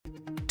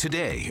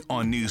Today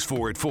on News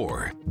 4 at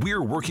 4,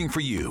 we're working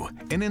for you.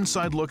 An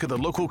inside look at the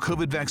local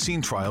COVID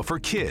vaccine trial for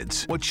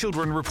kids, what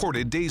children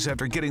reported days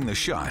after getting the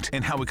shot,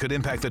 and how it could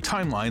impact the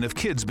timeline of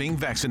kids being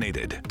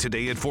vaccinated.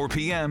 Today at 4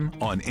 p.m.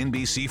 on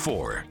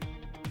NBC4.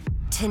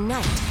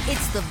 Tonight,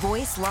 it's the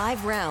Voice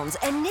Live rounds,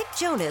 and Nick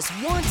Jonas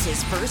wants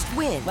his first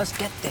win. Let's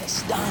get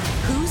this done.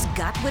 Who's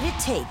got what it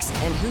takes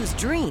and whose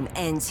dream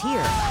ends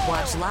here?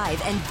 Watch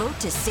live and vote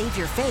to save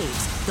your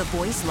faves. The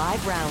Voice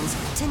Live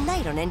rounds,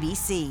 tonight on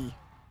NBC.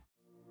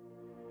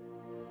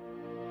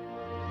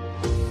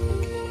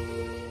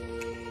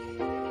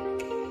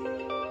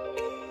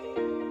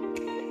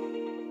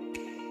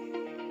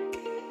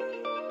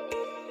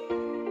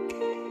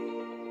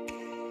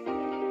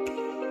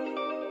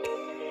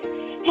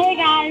 Hey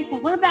guys, so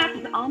we're back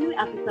with an all-new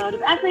episode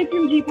of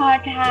SHMG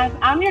Podcast.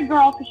 I'm your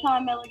girl,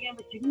 Kashawn Milligan,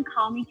 but you can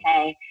call me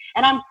Kay,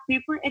 and I'm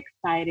super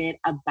excited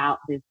about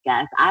this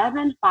guest. I have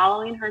been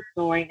following her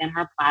story and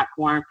her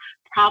platform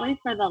probably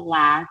for the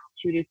last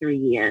 2 to 3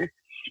 years,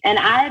 and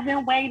I have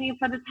been waiting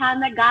for the time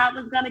that God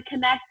was going to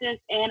connect us,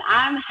 and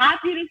I'm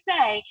happy to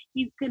say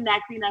He's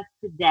connecting us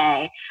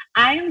today.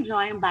 I am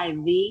joined by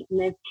the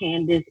Miss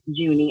Candace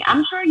Junee.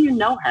 I'm sure you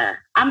know her.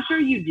 I'm sure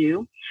you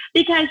do,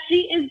 because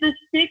she is the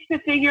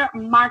six-figure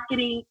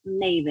marketing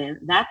maven.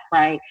 That's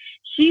right.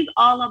 She's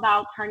all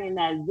about turning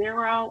that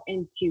zero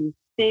into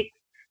six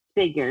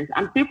figures.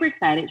 I'm super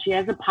excited. She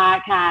has a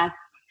podcast.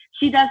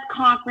 She does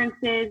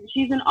conferences.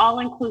 She's an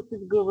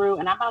all-inclusive guru,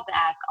 and I'm about to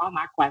ask all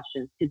my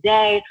questions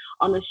today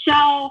on the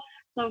show.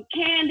 So,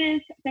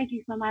 Candace, thank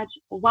you so much.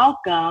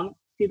 Welcome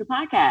to the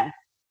podcast.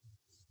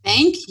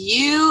 Thank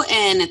you,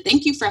 and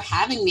thank you for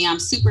having me. I'm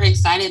super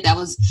excited. That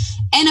was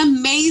an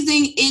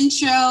amazing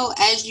intro.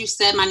 As you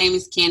said, my name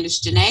is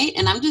Candace Junee,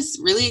 and I'm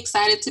just really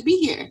excited to be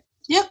here.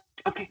 Yep.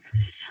 Okay,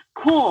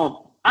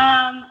 cool. So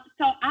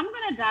I'm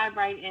going to dive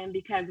right in,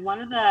 because one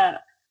of the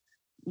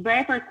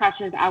very first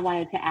questions I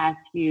wanted to ask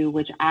you,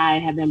 which I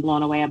have been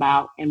blown away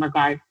about in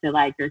regards to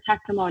like your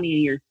testimony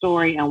and your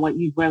story and what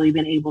you've really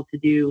been able to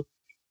do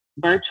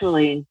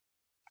virtually,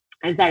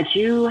 is that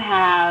you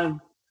have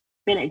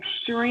been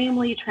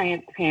extremely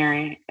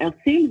transparent, it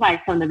seems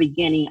like from the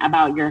beginning,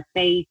 about your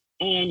faith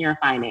and your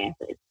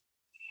finances.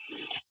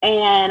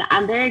 And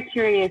I'm very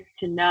curious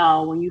to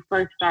know, when you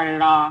first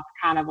started off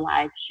kind of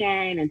like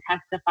sharing and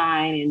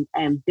testifying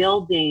and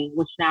building,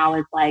 which now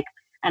is like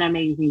an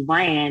amazing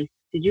brand,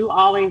 did you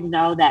always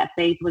know that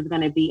faith was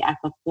going to be at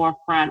the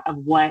forefront of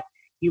what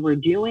you were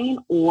doing?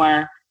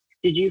 Or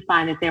did you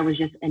find that there was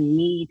just a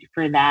need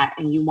for that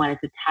and you wanted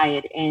to tie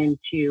it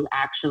into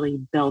actually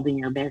building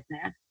your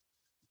business?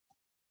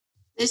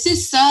 This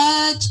is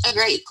such a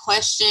great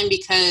question,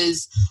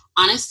 because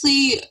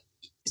honestly,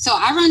 so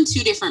I run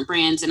 2 different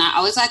brands, and I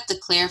always like to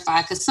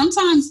clarify, because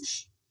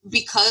sometimes,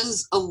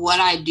 because of what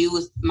I do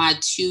with my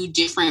 2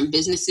 different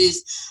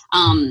businesses,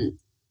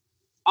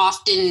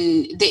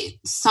 often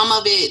some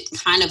of it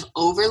kind of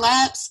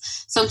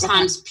overlaps.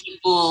 Sometimes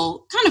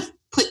people kind of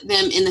put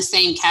them in the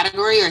same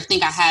category, or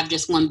think I have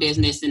just one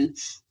business and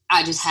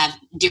I just have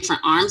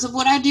different arms of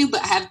what I do,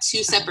 but I have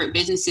 2 separate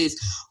businesses.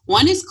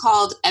 One is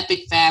called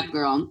Epic Fab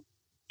Girl.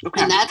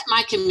 Okay. And that's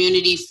my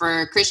community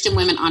for Christian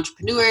women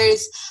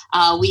entrepreneurs.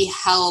 We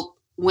help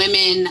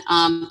women,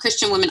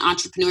 Christian women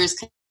entrepreneurs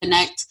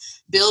connect,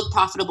 build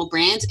profitable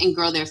brands, and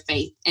grow their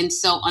faith. And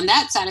so on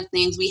that side of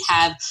things, we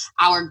have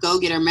our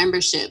Go-Getter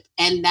membership.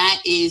 And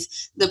that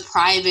is the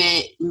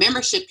private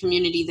membership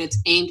community that's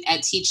aimed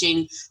at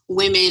teaching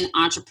women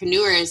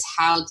entrepreneurs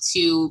how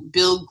to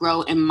build,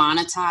 grow, and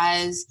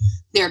monetize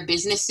their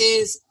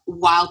businesses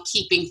while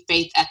keeping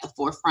faith at the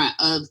forefront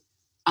of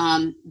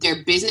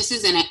their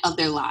businesses and of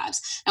their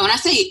lives. And when I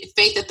say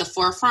faith at the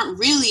forefront,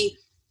 really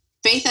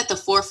faith at the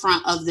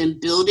forefront of them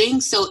building.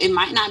 So it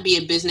might not be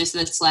a business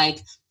that's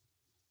like,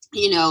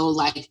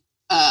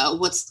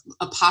 what's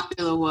a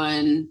popular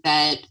one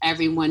that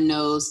everyone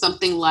knows?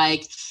 Something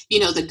like,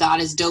 the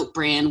God is Dope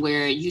brand,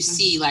 where you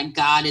see like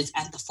God is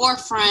at the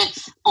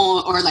forefront,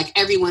 or like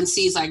everyone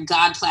sees like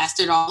God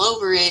plastered all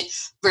over it,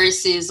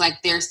 versus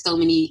like there's so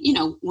many,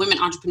 women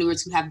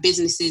entrepreneurs who have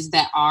businesses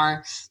that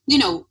are,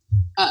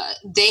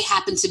 they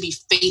happen to be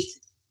faith-based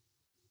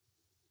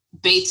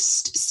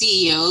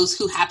CEOs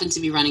who happen to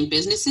be running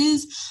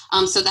businesses.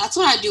 So that's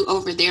what I do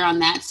over there on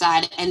that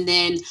side. And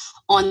then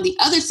on the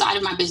other side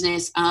of my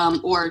business,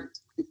 or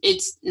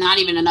it's not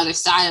even another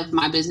side of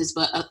my business,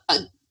 but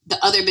the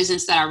other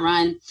business that I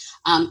run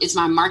is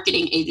my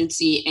marketing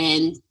agency.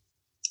 And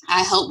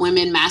I help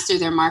women master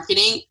their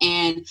marketing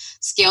and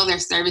scale their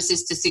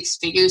services to 6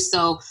 figures.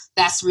 So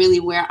that's really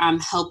where I'm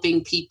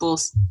helping people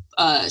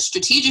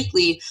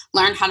strategically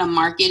learn how to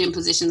market and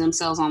position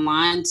themselves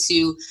online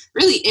to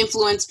really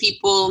influence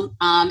people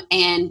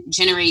and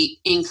generate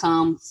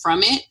income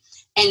from it.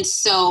 And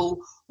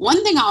so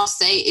one thing I'll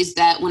say is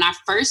that when I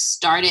first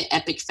started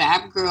Epic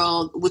Fab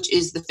Girl, which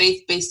is the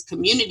faith-based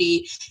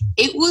community,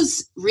 it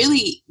was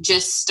really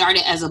just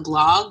started as a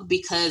blog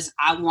because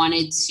I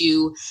wanted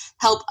to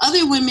help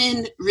other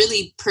women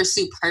really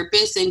pursue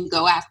purpose and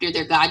go after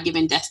their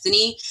God-given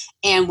destiny.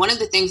 And one of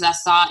the things I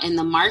saw in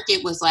the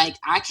market was like,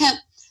 I kept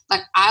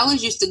like I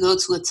always used to go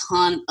to a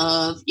ton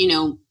of, you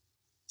know,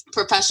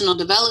 professional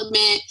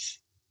development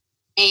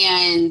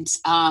and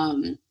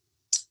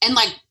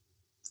like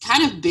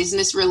kind of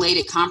business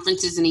related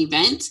conferences and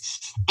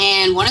events.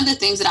 And one of the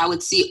things that I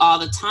would see all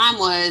the time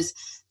was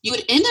you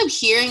would end up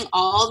hearing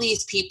all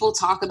these people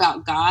talk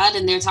about God,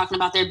 and they're talking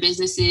about their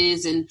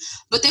businesses,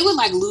 but they would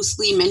like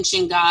loosely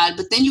mention God.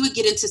 But then you would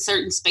get into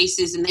certain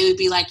spaces and they would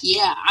be like,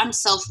 yeah, I'm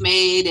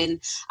self-made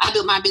and I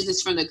built my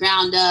business from the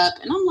ground up.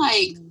 And I'm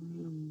like,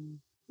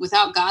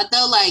 without God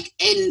though,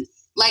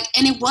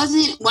 and it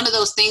wasn't one of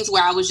those things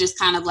where I was just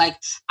kind of like,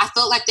 I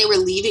felt like they were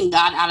leaving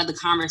God out of the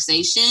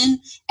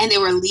conversation and they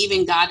were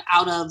leaving God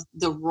out of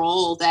the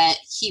role that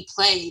he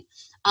played.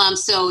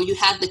 So you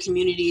had the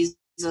communities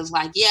of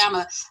like,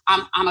 yeah,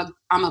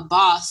 I'm a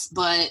boss,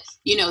 but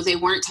you know, they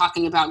weren't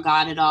talking about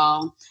God at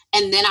all.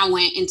 And then I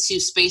went into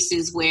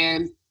spaces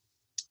where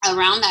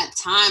around that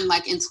time,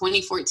 like in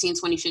 2014,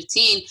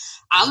 2015,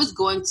 I was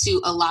going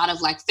to a lot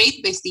of like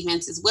faith-based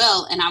events as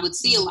well. And I would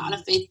see a lot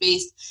of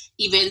faith-based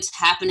events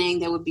happening.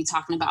 They would be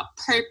talking about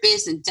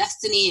purpose and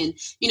destiny. And,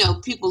 you know,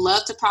 people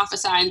love to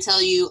prophesy and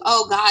tell you,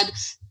 oh, God,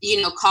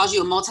 you know, calls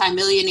you a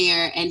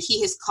multimillionaire and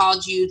he has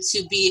called you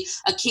to be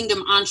a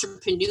kingdom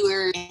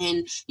entrepreneur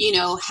and, you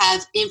know,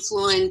 have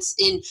influence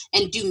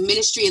and do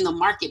ministry in the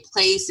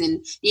marketplace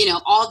and, you know,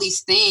 all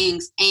these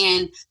things.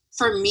 And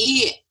for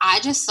me, I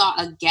just saw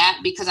a gap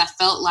because I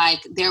felt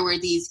like there were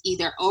these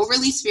either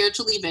overly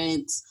spiritual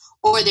events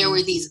or there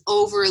were these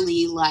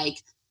overly like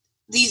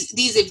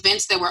these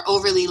events that were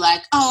overly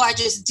like, oh, I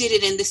just did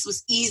it and this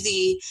was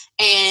easy.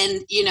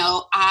 And, you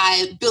know,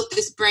 I built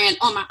this brand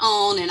on my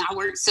own and I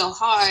worked so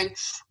hard.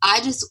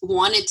 I just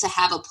wanted to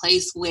have a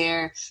place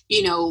where,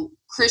 you know,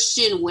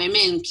 Christian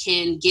women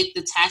can get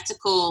the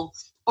tactical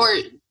or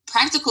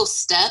practical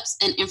steps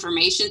and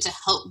information to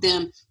help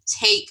them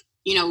take,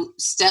 you know,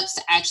 steps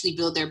to actually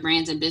build their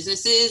brands and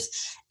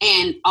businesses,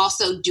 and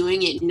also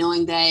doing it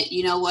knowing that,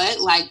 you know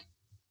what, like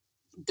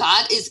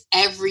God is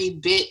every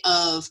bit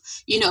of,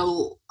 you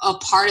know, a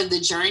part of the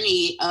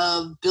journey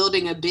of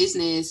building a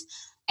business.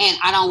 And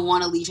I don't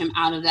want to leave him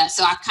out of that.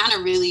 So I kind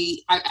of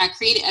really, I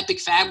created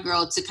Epic Fab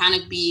Girl to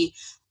kind of be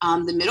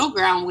the middle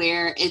ground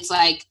where it's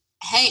like,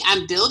 hey,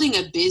 I'm building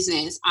a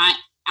business.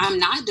 I'm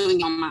not doing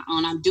it on my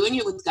own. I'm doing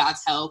it with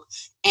God's help.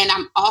 And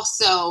I'm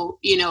also,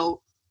 you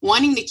know,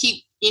 wanting to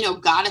keep, you know,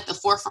 God at the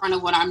forefront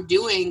of what I'm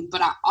doing,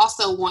 but I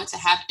also want to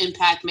have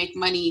impact, make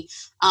money,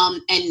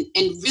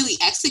 and really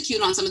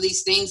execute on some of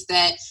these things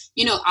that,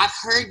 you know, I've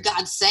heard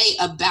God say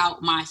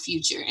about my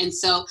future. And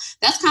so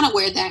that's kind of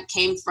where that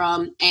came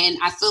from. And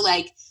I feel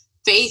like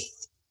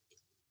faith,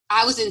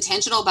 I was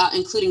intentional about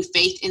including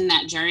faith in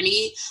that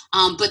journey.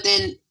 But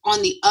then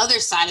on the other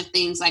side of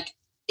things, like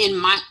in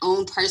my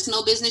own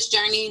personal business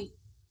journey,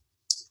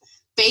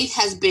 faith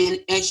has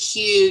been a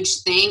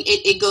huge thing.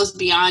 It goes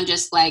beyond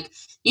just like,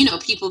 you know,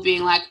 people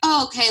being like,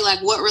 oh, okay, like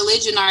what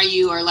religion are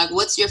you? Or like,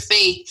 what's your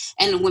faith?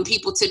 And when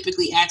people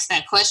typically ask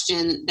that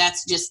question,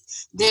 that's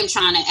just them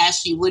trying to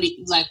ask you, what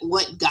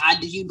God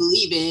do you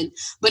believe in?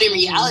 But in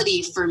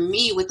reality, for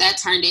me, what that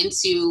turned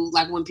into,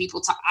 like when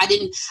people talk, I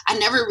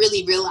never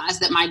really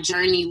realized that my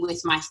journey with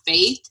my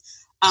faith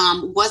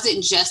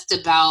wasn't just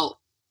about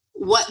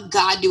what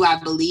God do I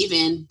believe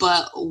in,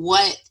 but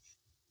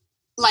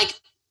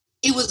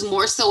it was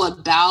more so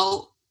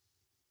about,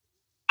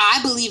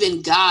 I believe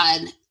in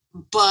God,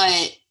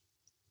 but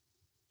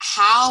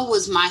how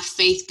was my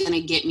faith going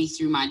to get me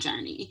through my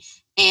journey?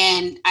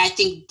 And I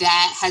think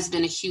that has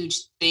been a huge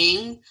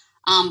thing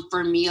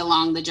for me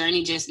along the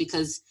journey, just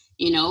because,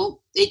 you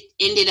know, it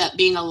ended up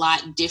being a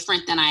lot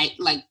different than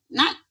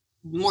not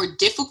more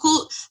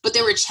difficult, but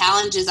there were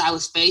challenges I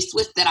was faced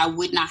with that I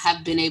would not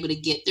have been able to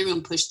get through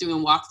and push through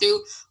and walk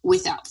through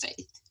without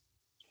faith.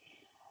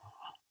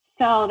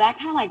 So that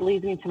kind of like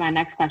leads me to my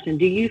next question.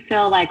 Do you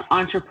feel like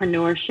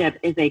entrepreneurship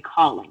is a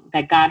calling,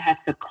 that God has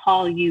to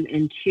call you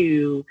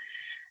into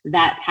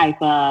that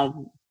type of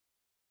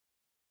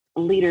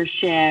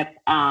leadership,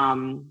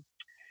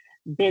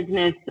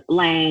 business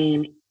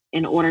lane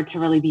in order to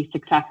really be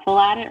successful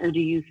at it? Or do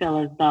you feel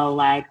as though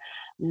like,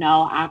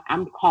 no,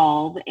 I'm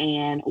called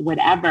and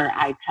whatever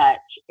I touch,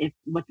 if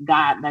with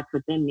God that's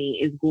within me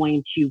is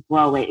going to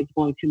grow it, it's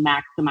going to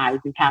maximize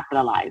and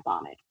capitalize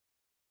on it?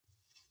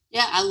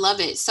 Yeah, I love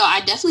it. So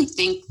I definitely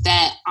think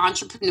that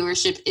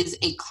entrepreneurship is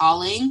a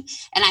calling.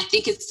 And I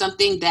think it's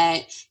something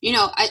that, you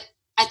know,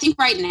 I think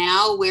right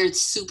now where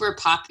it's super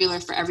popular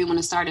for everyone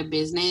to start a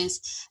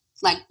business,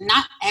 like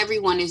not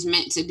everyone is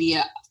meant to be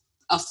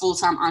a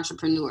full-time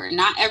entrepreneur.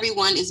 Not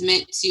everyone is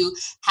meant to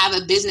have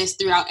a business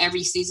throughout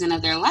every season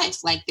of their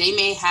life. Like they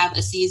may have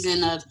a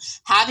season of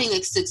having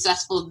a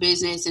successful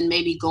business and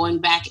maybe going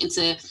back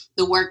into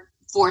the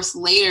workforce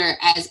later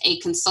as a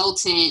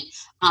consultant,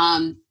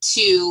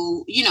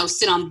 to, you know,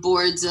 sit on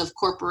boards of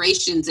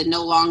corporations and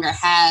no longer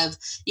have,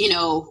 you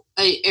know,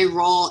 a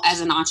role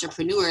as an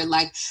entrepreneur.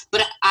 Like,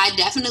 but I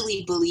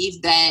definitely believe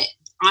that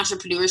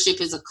entrepreneurship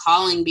is a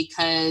calling,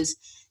 because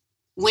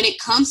when it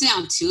comes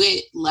down to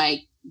it,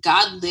 like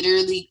God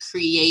literally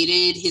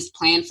created his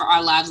plan for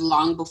our lives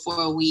long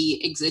before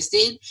we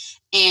existed.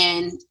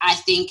 And I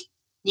think,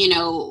 you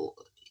know,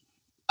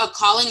 a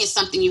calling is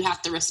something you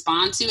have to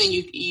respond to, and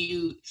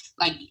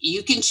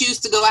you can choose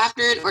to go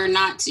after it or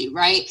not to,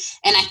 right?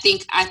 And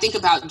I think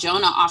about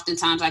Jonah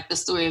oftentimes, like the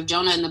story of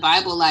Jonah in the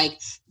Bible. Like,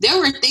 there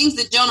were things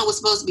that Jonah was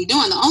supposed to be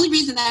doing. The only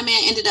reason that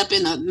man ended up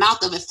in the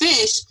mouth of a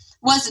fish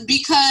was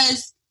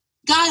because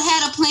God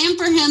had a plan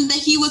for him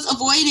that he was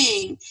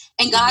avoiding,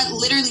 and God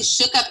literally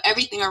shook up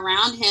everything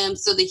around him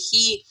so that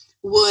he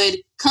would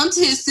come to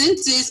his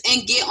senses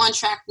and get on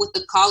track with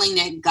the calling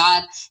that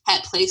God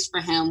had placed for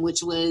him,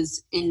 which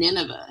was in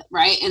Nineveh,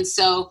 right? And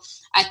so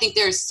I think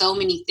there are so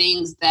many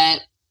things that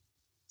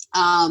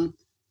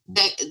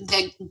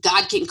that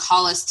God can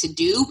call us to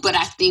do, but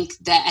I think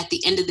that at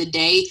the end of the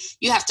day,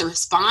 you have to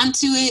respond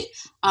to it.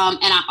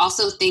 And I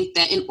also think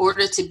that in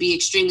order to be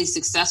extremely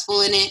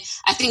successful in it,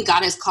 I think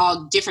God has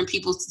called different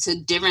people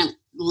to different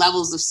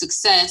levels of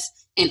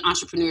success in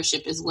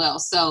entrepreneurship as well.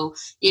 So,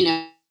 you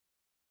know,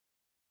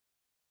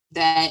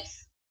 that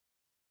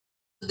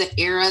the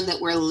era that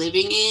we're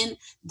living in,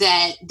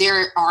 that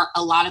there are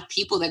a lot of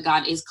people that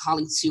God is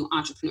calling to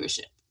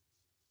entrepreneurship.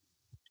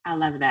 I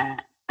love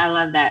that.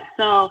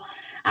 So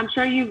I'm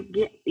sure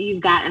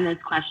you've gotten this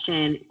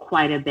question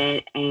quite a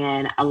bit,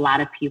 and a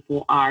lot of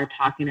people are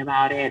talking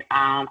about it.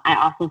 I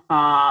also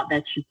saw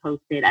that you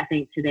posted, I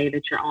think today,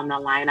 that you're on the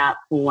lineup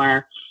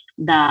for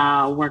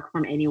the Work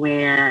From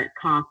Anywhere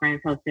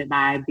conference hosted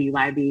by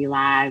BYB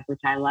Live,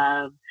 which I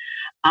love.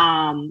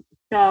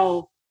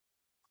 So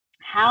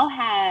how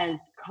has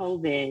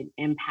COVID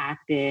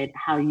impacted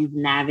how you've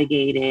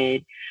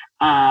navigated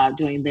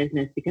doing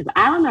business? Because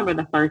I remember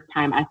the first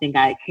time I think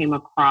I came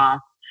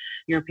across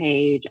your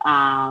page,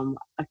 a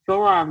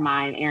soror of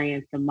mine,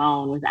 Arian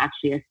Simone, was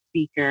actually a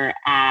speaker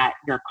at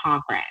your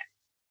conference.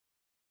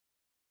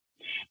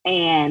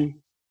 And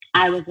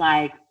I was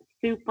like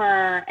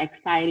super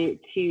excited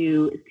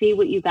to see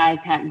what you guys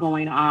had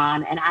going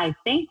on. And I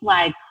think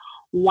like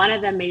one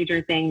of the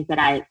major things that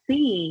I had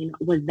seen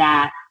was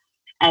that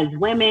as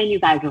women, you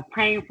guys were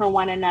praying for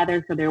one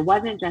another. So there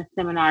wasn't just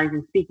seminars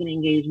and speaking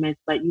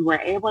engagements, but you were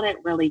able to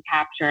really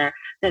capture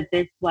that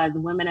this was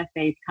women of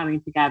faith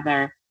coming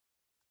together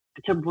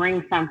to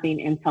bring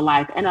something into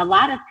life. And a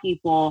lot of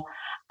people,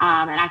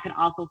 and I can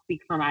also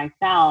speak for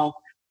myself,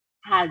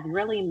 has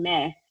really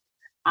missed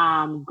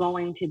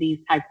going to these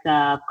types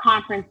of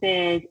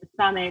conferences,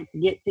 summits,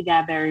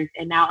 get-togethers,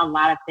 and now a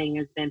lot of things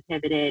has been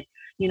pivoted,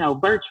 you know,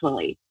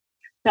 virtually.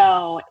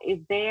 So is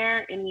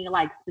there any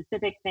like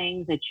specific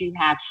things that you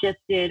have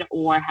shifted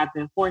or have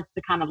been forced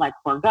to kind of like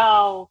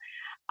forego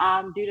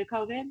due to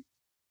COVID?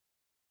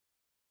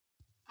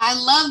 I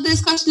love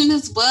this question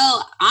as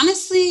well.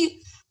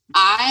 Honestly,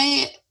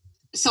 I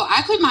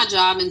quit my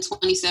job in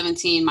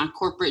 2017, my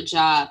corporate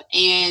job,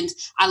 and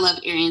I love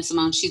Arian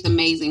Simone. She's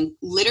amazing.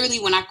 Literally,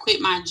 when I quit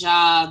my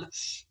job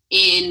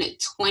in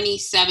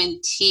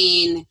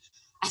 2017,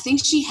 I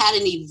think she had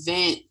an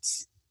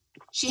event.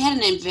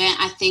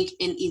 I think,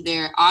 in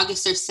either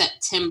August or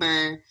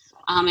September,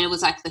 and it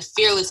was like the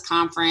Fearless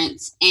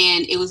Conference,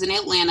 and it was in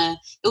Atlanta.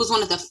 It was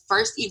one of the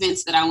first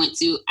events that I went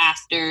to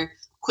after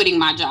quitting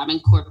my job in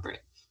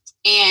corporate.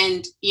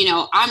 And, you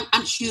know,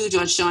 I'm huge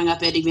on showing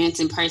up at events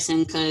in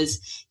person,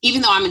 because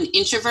even though I'm an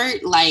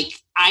introvert, like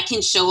I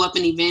can show up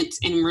in events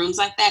in rooms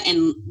like that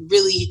and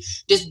really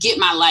just get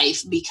my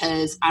life,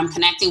 because I'm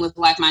connecting with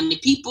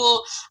like-minded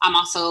people. I'm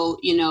also,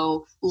 you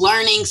know,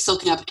 learning,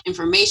 soaking up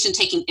information,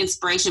 taking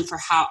inspiration for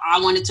how I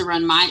wanted to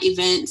run my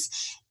events.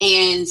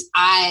 And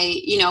I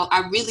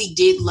really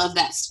did love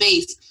that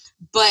space.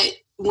 But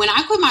when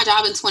I quit my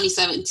job in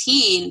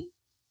 2017,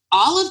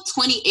 all of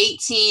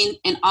 2018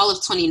 and all of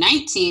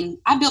 2019,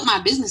 I built my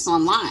business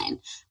online,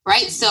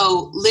 right?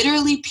 So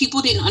literally people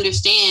didn't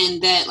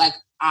understand that like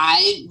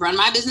I run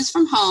my business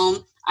from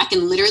home. I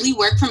can literally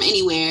work from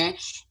anywhere.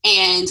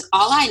 And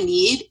all I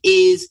need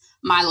is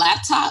my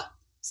laptop,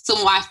 some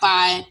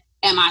Wi-Fi,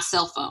 and my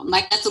cell phone.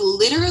 Like that's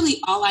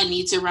literally all I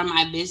need to run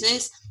my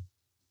business.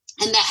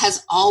 And that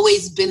has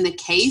always been the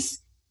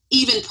case,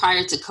 even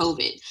prior to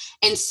COVID.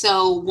 And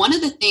so one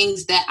of the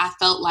things that I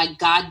felt like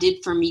God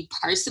did for me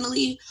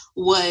personally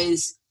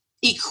was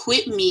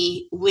equip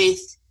me with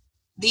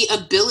the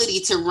ability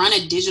to run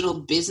a digital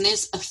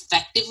business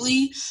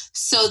effectively,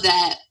 so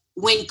that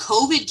when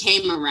COVID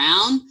came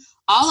around,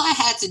 all I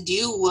had to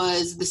do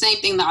was the same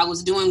thing that I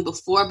was doing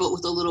before, but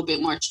with a little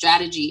bit more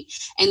strategy.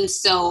 And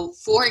so,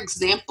 for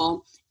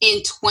example,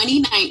 in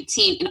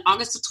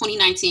August of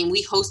 2019,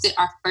 we hosted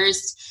our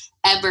first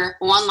ever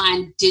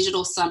online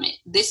digital summit.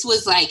 This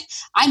was like,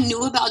 I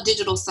knew about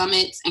digital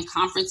summits and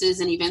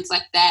conferences and events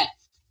like that.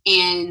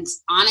 And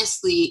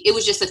honestly, it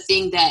was just a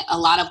thing that a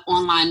lot of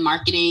online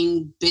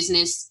marketing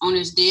business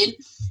owners did.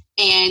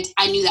 And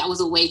I knew that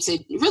was a way to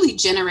really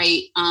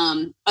generate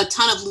a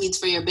ton of leads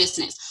for your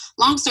business.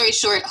 Long story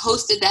short,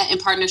 hosted that in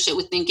partnership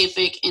with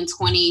Thinkific in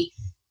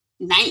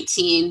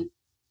 2019.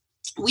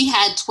 we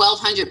had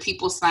 1,200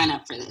 people sign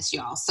up for this,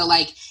 y'all. So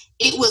like,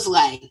 it was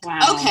like, wow.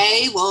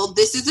 Okay, well,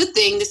 this is a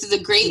thing. This is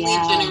a great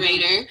lead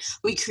generator.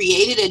 We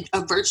created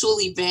a virtual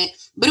event,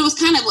 but it was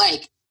kind of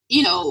like,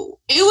 you know,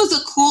 it was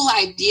a cool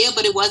idea,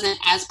 but it wasn't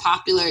as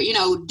popular. You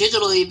know,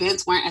 digital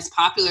events weren't as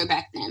popular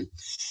back then.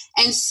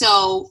 And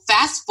so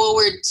fast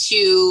forward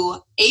to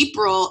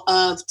April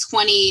of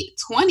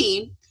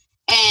 2020,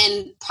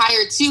 and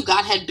prior to,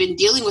 God had been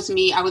dealing with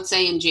me, I would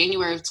say in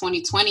January of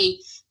 2020,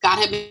 God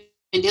had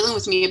been dealing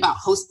with me about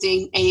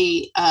hosting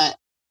a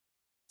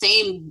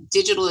same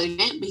digital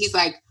event, but he's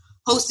like,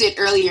 host it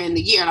earlier in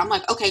the year. And I'm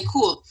like, okay,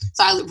 cool.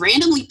 So I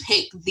randomly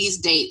picked these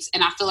dates,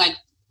 and I feel like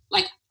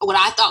what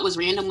I thought was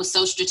random was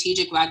so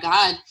strategic by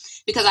God,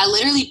 because I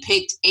literally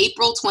picked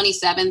April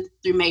 27th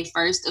through May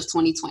 1st of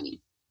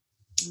 2020.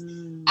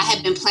 I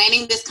had been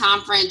planning this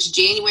conference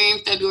January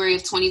and February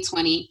of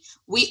 2020.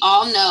 We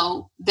all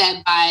know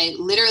that by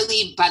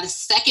the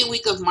second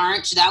week of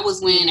March, that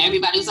was when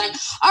everybody was like,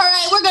 all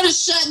right, we're going to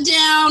shut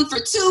down for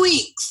 2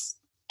 weeks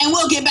and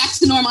we'll get back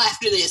to normal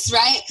after this,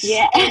 right?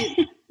 Yeah.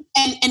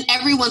 And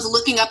everyone's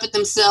looking up at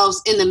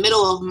themselves in the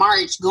middle of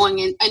March, going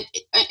in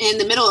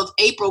the middle of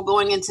April,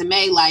 going into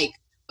May, like,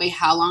 wait,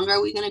 how long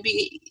are we going to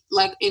be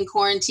like in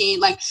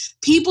quarantine? Like,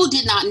 people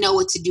did not know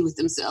what to do with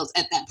themselves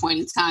at that point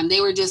in time.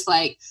 They were just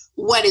like,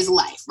 what is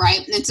life,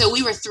 right? And so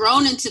we were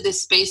thrown into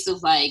this space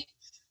of like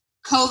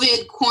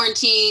COVID,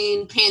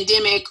 quarantine,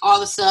 pandemic, all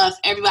the stuff.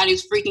 Everybody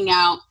was freaking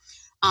out.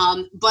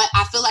 But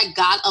I feel like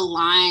God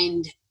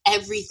aligned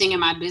everything in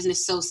my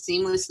business so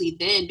seamlessly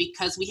then,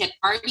 because we had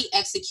already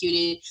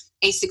executed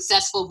a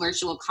successful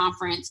virtual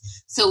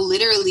conference. So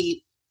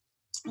literally,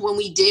 when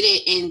we did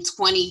it in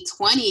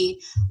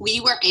 2020, we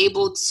were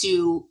able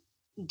to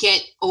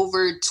get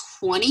over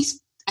 20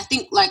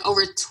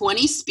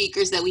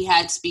 speakers that we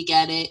had speak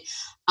at it.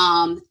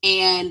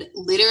 And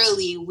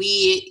literally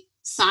we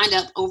signed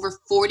up over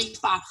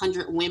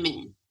 4,500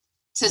 women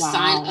to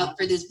sign up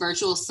for this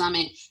virtual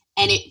summit,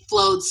 and it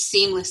flowed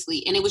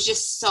seamlessly. And it was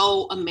just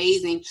so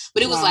amazing.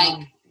 But it was like,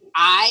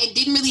 I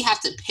didn't really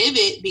have to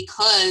pivot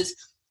because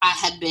I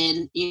had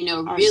been, you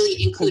know,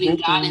 really including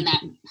God in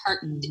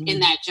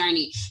that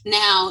journey.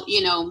 Now,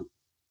 you know,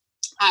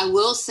 I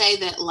will say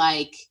that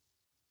like,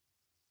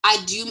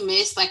 I do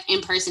miss like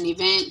in-person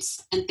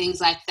events and things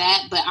like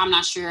that, but I'm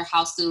not sure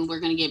how soon we're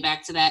going to get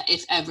back to that,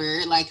 if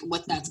ever, like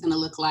what that's going to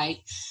look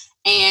like.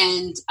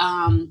 And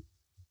I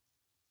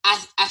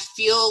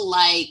feel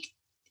like,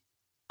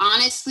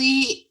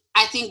 honestly,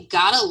 I think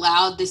God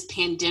allowed this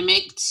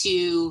pandemic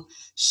to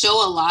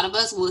show a lot of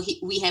us what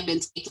we have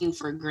been taking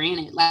for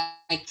granted.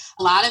 Like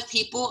a lot of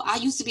people, I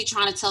used to be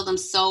trying to tell them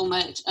so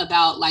much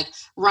about like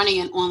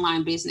running an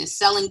online business,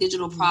 selling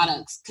digital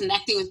products,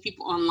 connecting with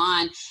people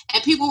online,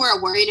 and people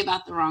were worried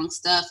about the wrong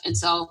stuff. And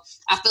so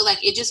I feel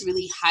like it just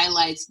really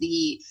highlights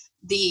the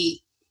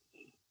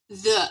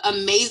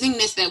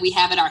amazingness that we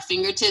have at our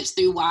fingertips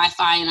through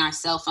Wi-Fi and our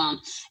cell phone.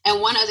 And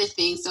one other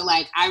thing, so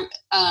like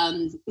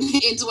in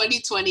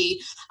 2020,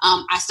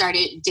 I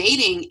started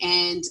dating,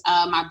 and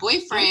my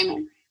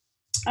boyfriend.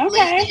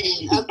 Okay.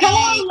 Listen, come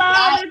on,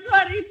 love, in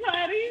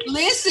 2020.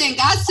 Listen,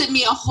 God sent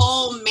me a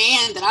whole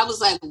man that I was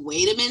like,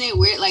 wait a minute,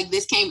 where like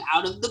this came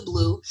out of the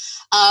blue.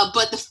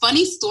 But the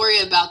funny story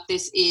about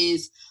this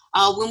is,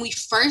 when we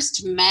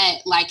first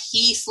met, like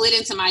he slid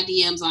into my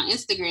DMs on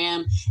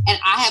Instagram, and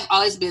I have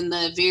always been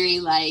the very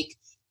like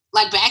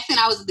back then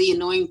I was the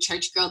annoying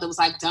church girl that was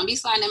like, don't be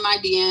sliding in my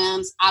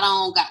DMs. I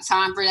don't got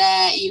time for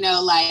that. You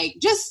know, like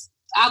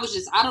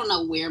I don't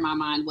know where my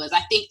mind was.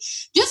 I think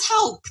just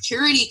how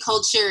purity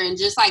culture and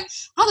just like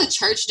how the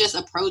church just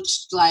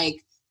approached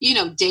like, you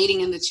know,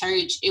 dating in the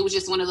church. It was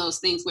just one of those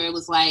things where it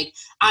was like,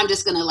 I'm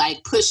just going to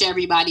like push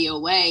everybody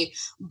away.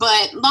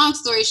 But long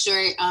story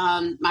short,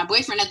 my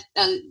boyfriend,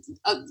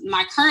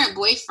 my current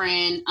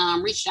boyfriend,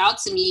 reached out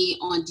to me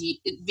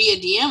via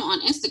DM on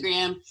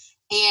Instagram,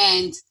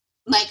 and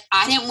like,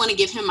 I didn't want to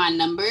give him my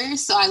number.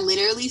 So I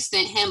literally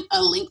sent him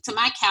a link to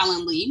my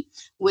Calendly,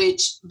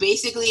 which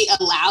basically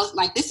allows,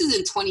 like, this is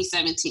in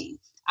 2017.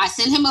 I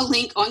sent him a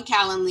link on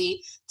Calendly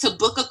to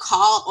book a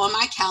call on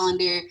my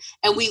calendar.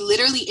 And we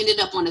literally ended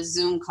up on a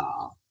Zoom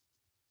call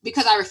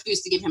because I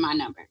refused to give him my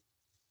number.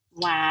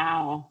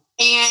 Wow.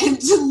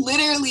 And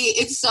literally,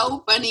 it's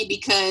so funny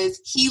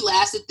because he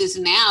laughs at this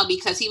now,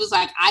 because he was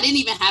like, I didn't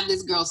even have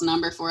this girl's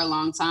number for a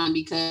long time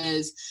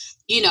because,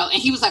 you know,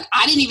 and he was like,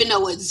 I didn't even know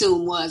what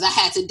Zoom was. I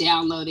had to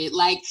download it.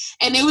 Like,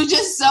 and it was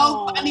just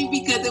so funny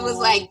because it was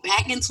like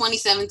back in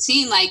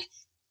 2017, like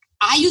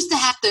I used to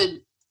have to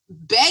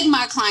beg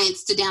my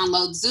clients to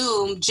download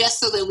Zoom just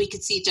so that we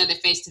could see each other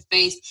face to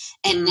face.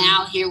 And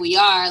now here we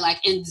are, like,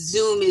 and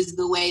Zoom is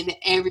the way that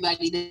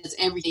everybody does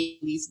everything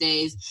these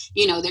days.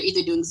 You know, they're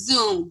either doing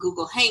Zoom,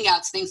 Google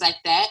Hangouts, things like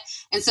that.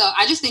 And so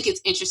I just think it's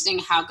interesting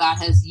how God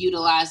has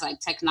utilized like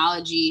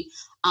technology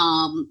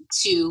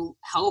to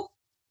help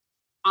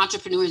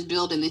entrepreneurs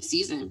build in this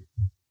season.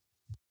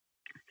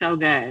 So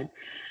good.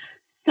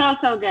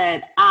 So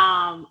good.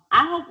 I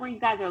hope when you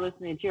guys are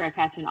listening to her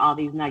catching all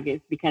these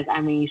nuggets because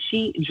I mean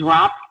she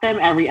drops them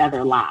every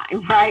other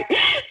line, right?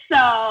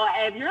 So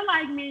if you're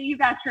like me, you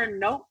got your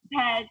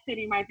notepad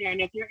sitting right there,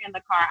 and if you're in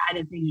the car, I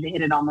just need you to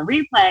hit it on the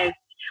replay.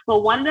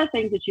 But one of the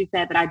things that you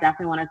said that I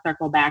definitely want to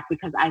circle back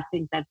because I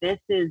think that this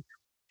is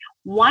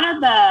one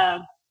of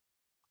the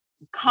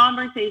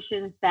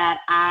conversations that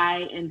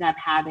I end up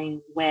having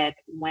with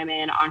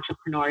women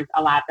entrepreneurs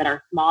a lot that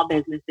are small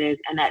businesses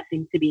and that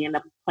seem to be in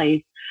the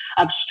place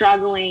of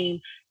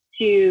struggling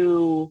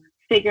to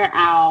figure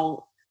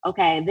out,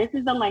 okay, this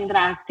is the lane that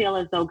I feel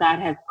as though God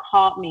has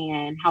called me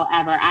in.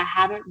 However, I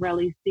haven't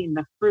really seen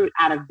the fruit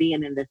out of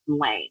being in this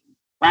lane,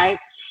 right?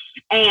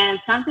 And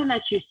something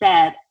that you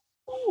said,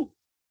 ooh,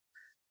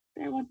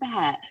 there went the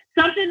hat.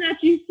 Something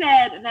that you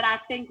said that I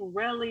think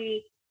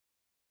really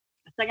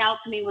stuck out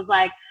to me was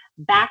like,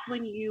 back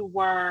when you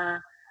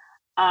were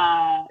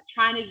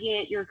trying to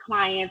get your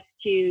clients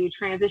to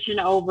transition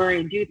over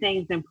and do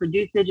things and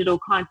produce digital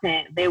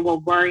content, they were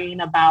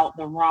worrying about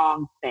the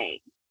wrong thing.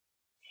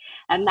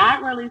 And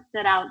that really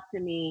stood out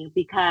to me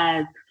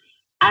because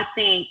I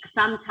think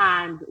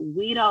sometimes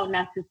we don't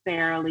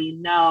necessarily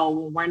know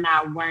when we're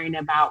not worrying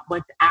about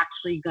what's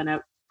actually going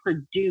to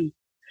produce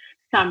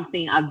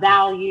something of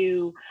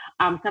value,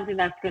 something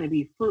that's going to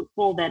be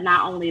fruitful, that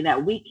not only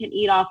that we can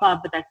eat off of,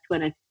 but that's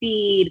going to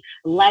feed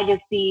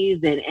legacies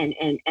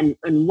and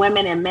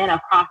women and men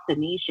across the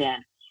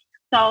nation.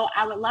 So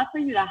I would love for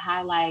you to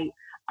highlight,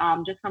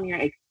 just from your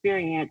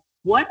experience,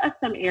 what are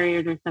some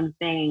areas or some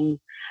things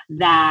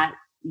that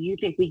you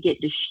think we get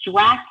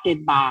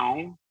distracted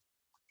by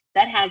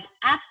that has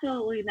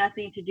absolutely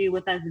nothing to do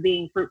with us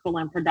being fruitful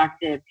and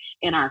productive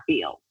in our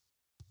field?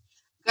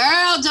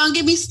 Girl, don't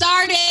get me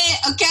started,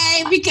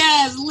 okay?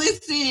 Because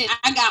listen,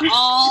 I got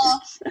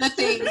all the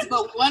things,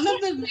 but one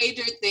of the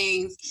major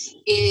things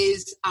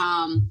is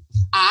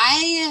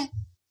I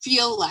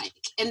feel like,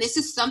 and this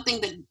is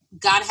something that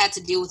God had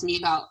to deal with me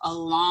about a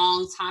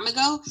long time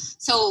ago.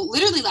 So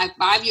literally like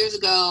 5 years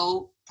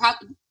ago,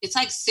 it's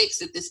like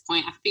 6 at this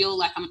point. I feel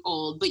like I'm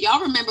old, but y'all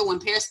remember when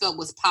Periscope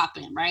was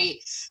popping, right?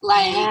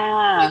 Like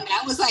when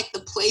that was like the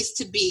place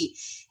to be.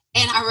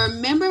 And I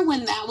remember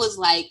when that was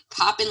like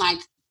popping, like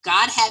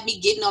God had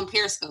me getting on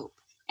Periscope,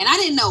 and I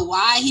didn't know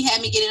why he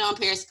had me getting on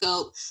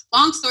Periscope.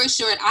 Long story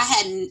short, I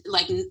hadn't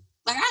I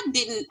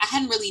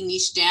hadn't really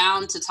niched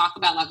down to talk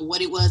about like what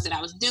it was that I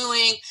was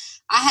doing.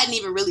 I hadn't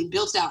even really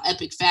built out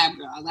Epic Fab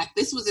Girl. Like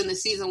this was in the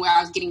season where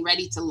I was getting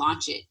ready to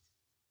launch it.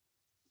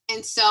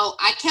 And so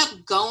I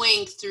kept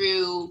going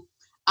through,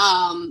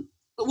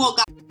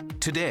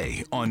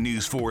 Today on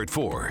News 4 at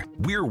 4,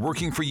 we're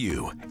working for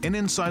you. An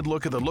inside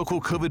look at the local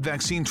COVID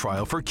vaccine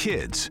trial for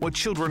kids, what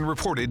children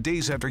reported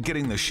days after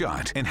getting the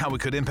shot, and how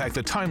it could impact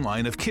the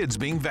timeline of kids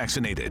being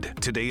vaccinated.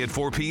 Today at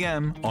 4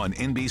 p.m. on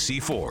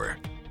NBC4.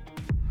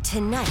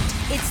 Tonight,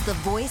 it's The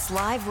Voice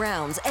Live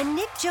rounds, and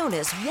Nick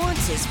Jonas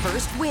wants his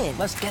first win.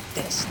 Let's get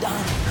this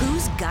done.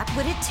 Who's got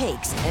what it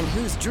takes and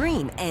whose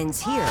dream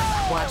ends here?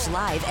 Watch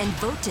live and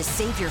vote to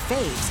save your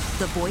faves.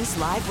 The Voice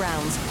Live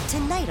rounds,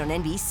 tonight on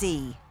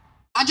NBC.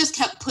 I just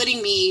kept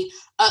putting me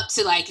up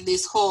to like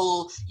this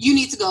whole, you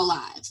need to go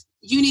live.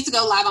 You need to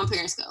go live on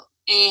Periscope.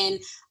 And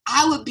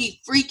I would be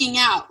freaking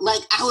out.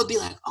 Like, I would be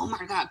like, oh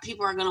my God,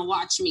 people are going to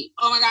watch me.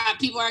 Oh my God,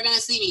 people are going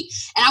to see me.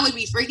 And I would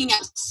be freaking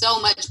out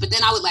so much. But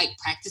then I would like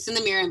practice in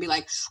the mirror and be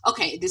like,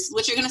 okay, this is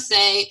what you're going to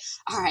say.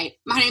 All right,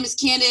 my name is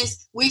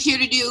Candace. We're here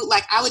to do,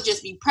 like, I would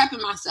just be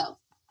prepping myself.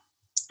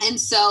 And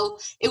so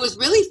it was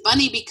really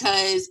funny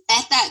because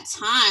at that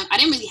time, I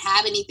didn't really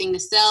have anything to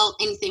sell,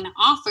 anything to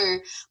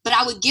offer, but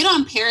I would get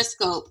on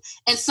Periscope,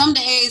 and some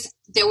days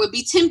there would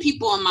be 10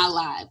 people on my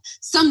live.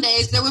 Some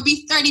days there would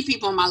be 30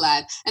 people on my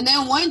live. And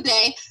then one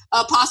day,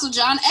 Apostle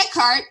John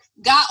Eckhart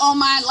got on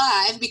my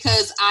live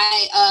because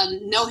I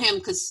know him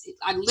because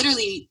I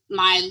literally,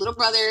 my little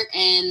brother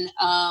and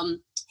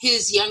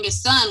his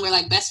youngest son were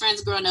like best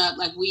friends growing up.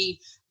 Like we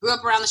grew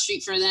up around the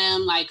street for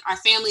them. Like our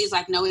families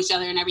like know each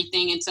other and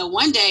everything. And so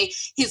one day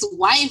his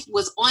wife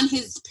was on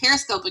his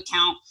Periscope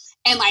account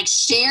and like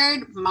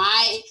shared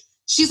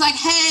she's like,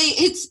 hey,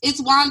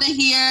 it's Wanda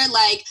here.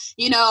 Like,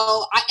 you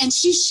know, and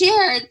she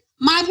shared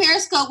my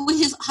Periscope with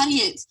his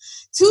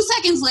audience. 2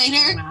 seconds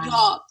later,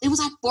 y'all, it was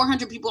like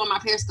 400 people on my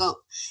Periscope.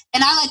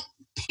 And I like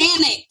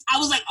panicked. I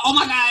was like, oh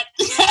my God,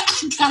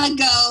 I gotta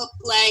go.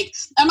 Like,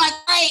 I'm like,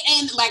 all right.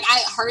 And like,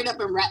 I hurried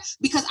up and ran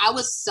because I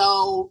was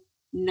so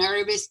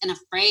nervous and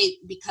afraid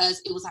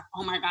because it was like,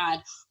 oh my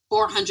God,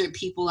 400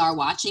 people are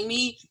watching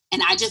me.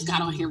 And I just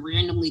got on here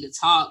randomly to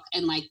talk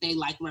and like, they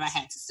liked what I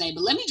had to say,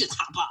 but let me just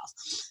hop off.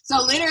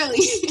 So literally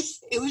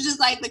it was just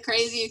like the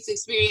craziest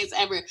experience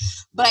ever.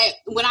 But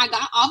when I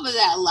got off of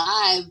that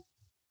live,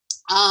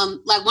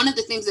 like one of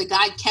the things that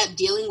God kept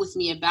dealing with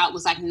me about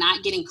was like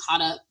not getting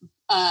caught up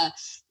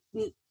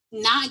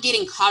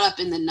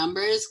in the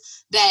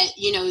numbers, that,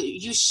 you know,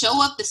 you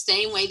show up the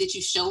same way that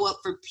you show up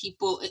for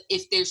people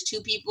if there's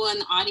 2 people in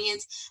the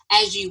audience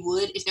as you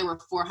would if there were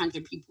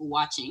 400 people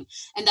watching.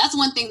 And that's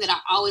one thing that I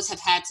always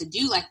have had to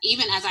do. Like,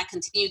 even as I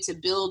continue to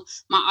build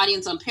my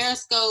audience on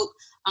Periscope,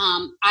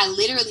 I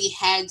literally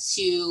had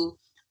to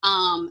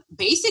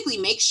basically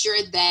make sure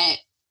that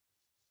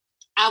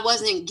I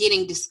wasn't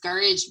getting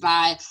discouraged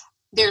by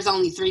there's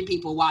only 3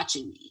 people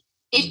watching me.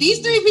 If these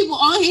 3 people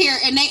on here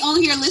and they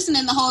on here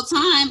listening the whole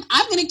time,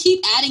 I'm going to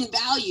keep adding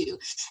value.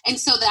 And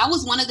so that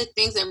was one of the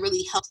things that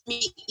really helped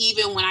me,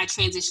 even when I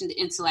transitioned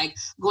into like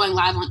going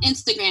live on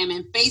Instagram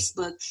and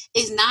Facebook,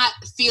 is not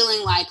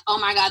feeling like, oh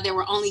my God, there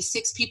were only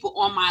 6 people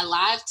on my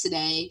live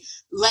today.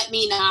 Let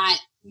me not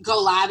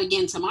go live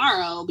again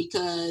tomorrow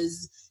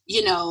because,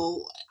 you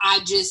know,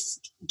 I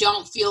just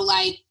don't feel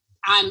like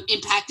I'm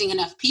impacting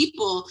enough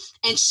people,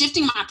 and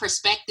shifting my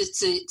perspective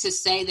to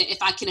say that if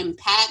I can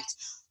impact,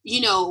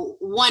 you know,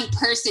 one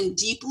person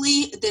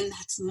deeply, then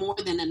that's more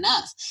than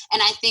enough.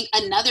 And I think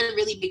another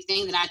really big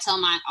thing that I tell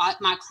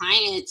my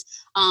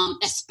clients,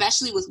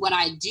 especially with what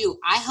I do,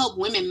 I help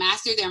women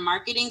master their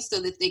marketing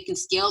so that they can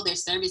scale their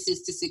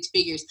services to 6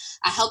 figures.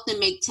 I help them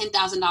make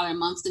 $10,000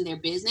 months in their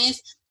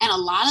business. And a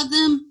lot of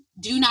them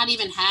do not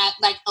even have,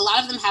 like, a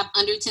lot of them have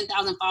under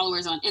 10,000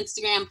 followers on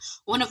Instagram.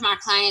 One of my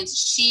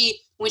clients,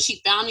 when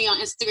she found me on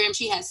Instagram,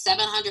 she had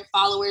 700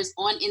 followers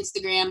on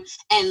Instagram,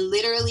 and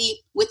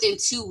literally within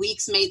 2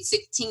 weeks made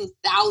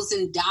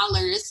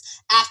 $16,000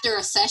 after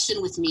a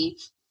session with me.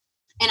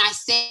 And I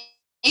say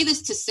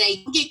this to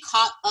say, don't get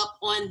caught up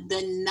on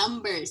the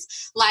numbers.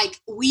 Like,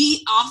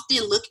 we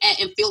often look at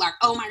and feel like,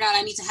 oh my God,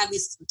 I need to have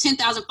these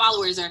 10,000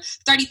 followers or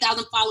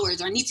 30,000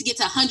 followers, or I need to get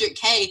to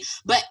 100K.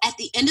 But at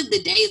the end of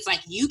the day, it's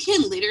like you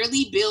can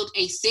literally build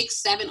a 6,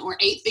 7, or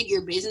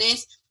 8-figure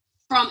business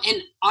from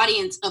an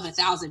audience of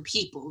 1,000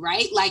 people,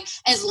 right? Like,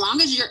 as long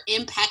as you're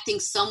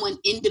impacting someone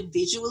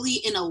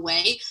individually in a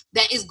way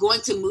that is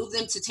going to move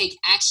them to take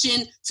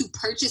action, to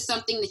purchase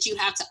something that you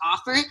have to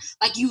offer,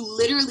 like, you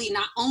literally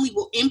not only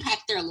will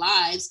impact their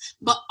lives,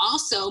 but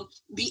also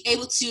be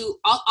able to,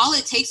 all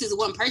it takes is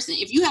one person.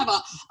 If you have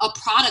a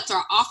product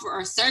or offer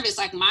or service,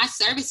 like my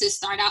services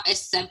start out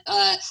as,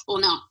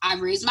 I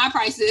raised my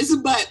prices,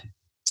 but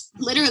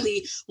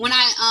literally when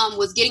I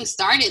was getting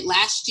started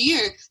last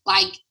year,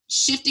 like,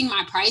 shifting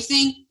my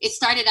pricing, it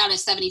started out at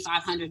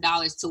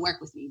 $7,500 to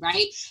work with me,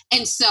 right?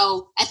 And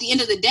so at the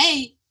end of the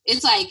day,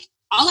 it's like,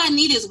 all I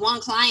need is one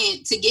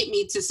client to get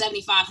me to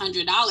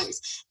 $7,500.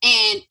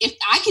 And if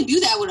I can do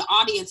that with an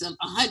audience of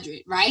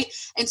 100, right?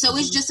 And so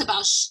it's just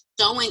about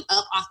showing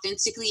up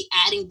authentically,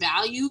 adding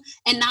value,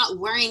 and not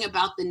worrying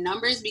about the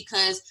numbers,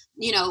 because,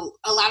 you know,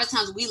 a lot of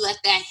times we let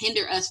that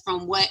hinder us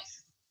from what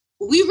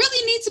we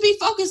really need to be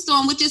focused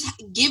on, which is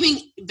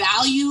giving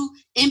value,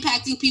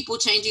 impacting people,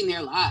 changing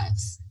their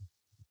lives.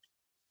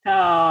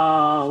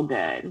 So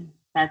good.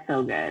 That's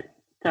so good.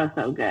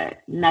 So good.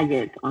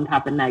 Nuggets on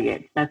top of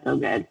nuggets. That's so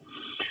good.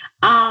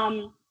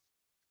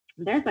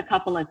 There's a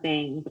couple of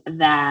things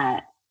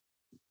that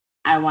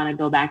I want to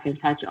go back and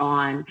touch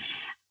on.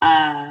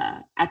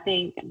 I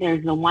think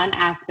there's the one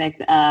aspect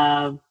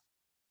of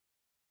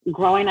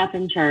growing up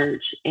in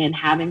church and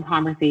having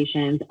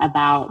conversations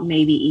about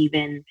maybe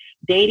even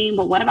dating,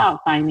 but what about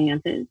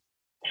finances?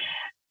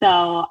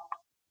 So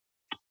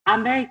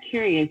I'm very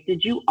curious,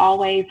 did you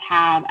always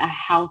have a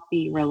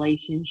healthy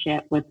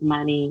relationship with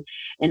money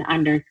and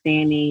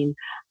understanding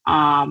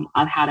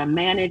of how to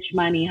manage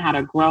money, how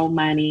to grow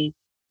money,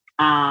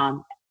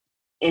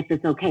 if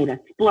it's okay to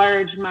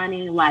splurge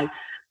money, like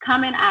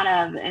coming out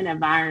of an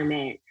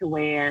environment to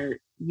where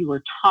you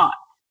were taught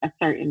a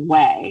certain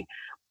way?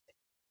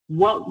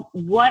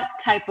 What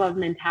type of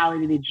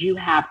mentality did you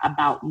have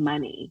about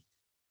money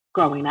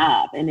growing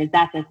up? And is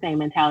that the same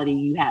mentality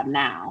you have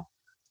now?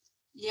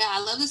 Yeah,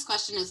 I love this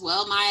question as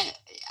well.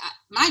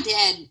 My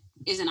dad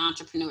is an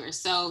entrepreneur.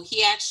 So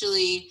he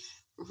actually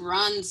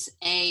runs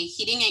a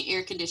heating and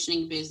air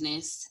conditioning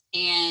business.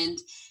 And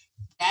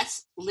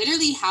that's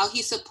literally how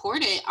he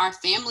supported our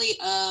family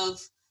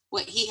of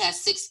he has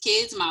 6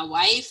 kids, my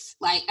wife,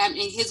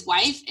 his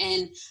wife,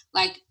 and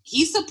like,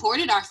 he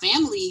supported our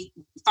family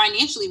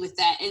financially with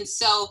that. And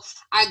so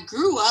I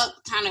grew up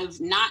kind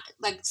of not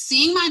like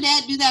seeing my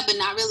dad do that, but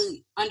not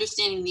really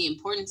understanding the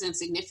importance and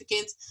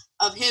significance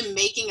of him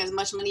making as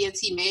much money as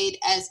he made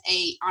as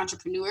a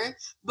entrepreneur,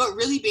 but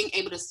really being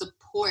able to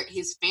support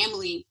his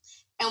family.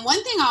 And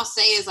one thing I'll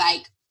say is,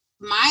 like,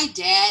 my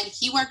dad,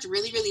 he worked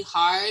really, really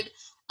hard.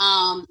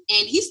 And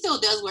he still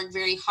does work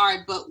very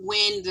hard. But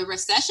when the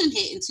recession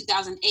hit in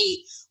 2008,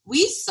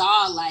 we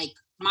saw like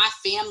my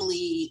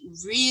family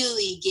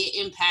really get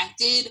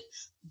impacted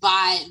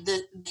by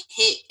the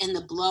hit and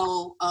the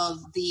blow of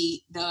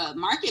the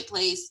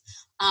marketplace.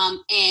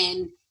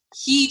 And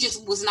he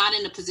just was not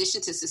in a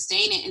position to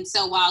sustain it. And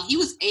so while he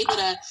was able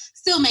to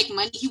still make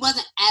money, he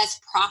wasn't as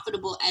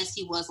profitable as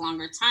he was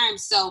longer term.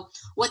 So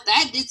what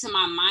that did to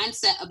my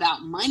mindset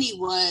about money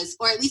was,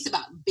 or at least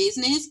about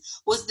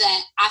business, was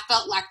that I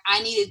felt like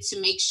I needed to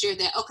make sure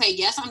that, okay,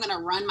 yes, I'm going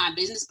to run my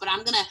business, but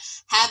I'm going to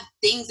have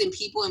things and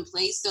people in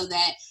place so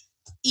that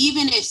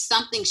even if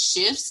something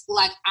shifts,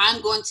 like,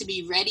 I'm going to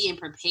be ready and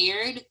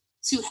prepared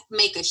to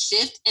make a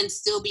shift and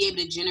still be able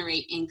to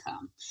generate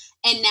income.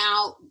 And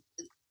now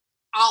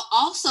I'll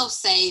also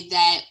say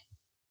that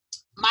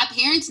my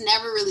parents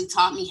never really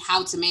taught me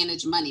how to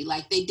manage money.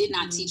 Like, they did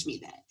not teach me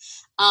that.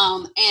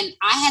 And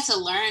I had to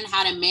learn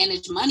how to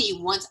manage money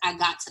once I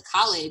got to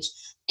college,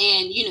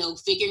 and,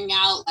 figuring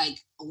out like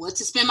what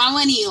to spend my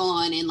money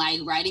on, and like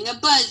writing a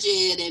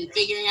budget, and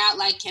figuring out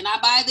like, can I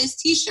buy this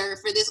t-shirt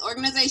for this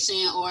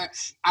organization, or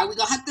are we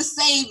gonna have to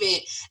save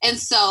it? And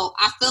so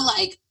I feel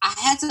like I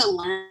had to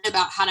learn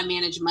about how to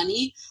manage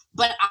money.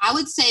 But I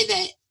would say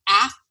that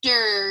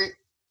after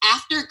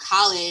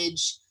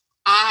college,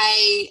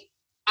 I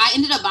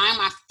ended up buying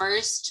my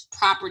first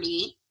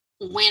property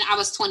when I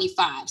was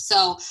 25.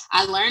 So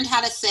I learned how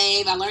to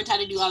save. I learned how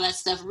to do all that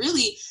stuff,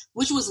 really,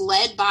 which was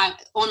led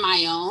on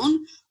my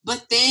own.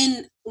 But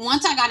then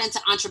once I got into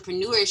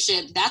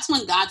entrepreneurship, that's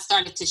when God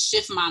started to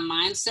shift my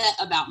mindset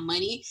about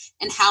money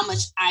and how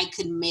much I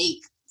could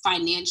make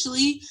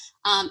financially.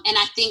 And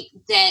I think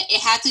that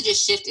it had to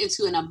just shift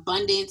into an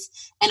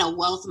abundance and a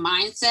wealth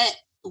mindset,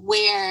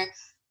 where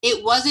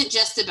it wasn't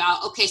just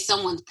about, okay,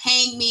 someone's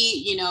paying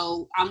me,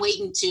 I'm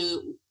waiting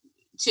to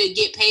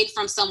get paid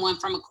from someone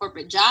from a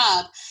corporate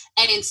job.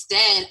 And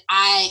instead,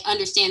 I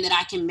understand that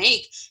I can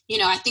make,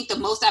 I think the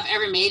most I've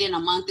ever made in a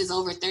month is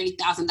over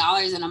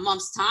 $30,000 in a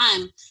month's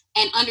time.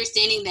 And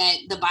understanding that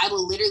the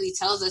Bible literally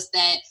tells us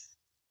that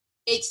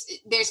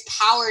there's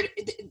power,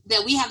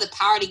 that we have the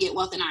power to get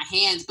wealth in our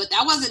hands. But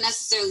that wasn't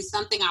necessarily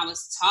something I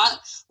was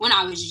taught when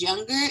I was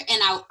younger.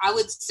 And I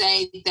would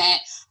say that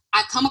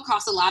I come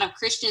across a lot of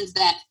Christians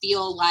that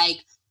feel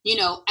like,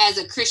 as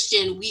a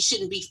Christian, we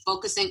shouldn't be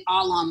focusing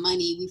all on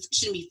money. We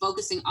shouldn't be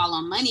focusing all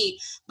on money.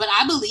 But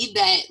I believe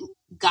that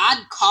God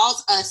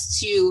calls us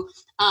to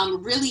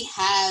really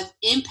have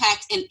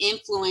impact and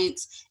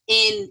influence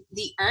in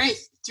the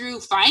earth through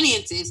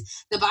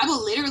finances. The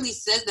Bible literally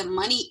says that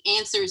money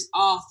answers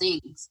all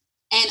things.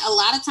 And a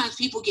lot of times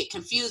people get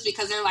confused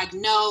because they're like,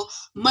 no,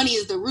 money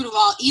is the root of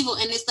all evil.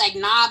 And it's like,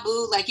 nah,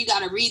 boo, like, you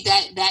got to read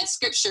that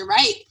scripture,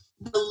 right?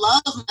 The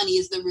love of money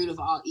is the root of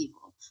all evil.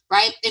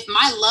 Right? If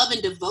my love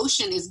and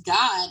devotion is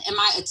God, and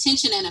my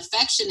attention and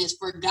affection is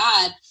for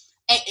God,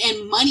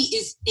 and money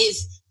is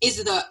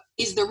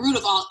the root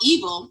of all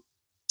evil,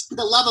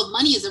 the love of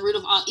money is the root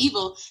of all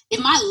evil. If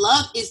my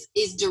love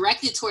is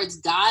directed towards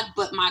God,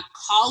 but my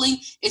calling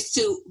is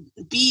to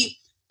be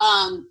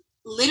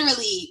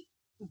literally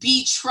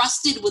be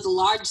trusted with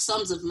large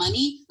sums of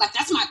money, like,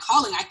 that's my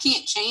calling. I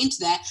can't change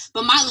that.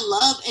 But my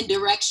love and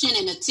direction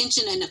and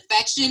attention and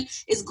affection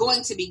is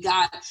going to be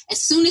God.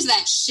 As soon as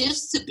that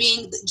shifts to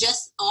being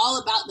just all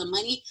about the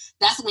money,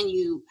 that's when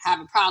you have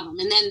a problem.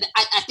 And then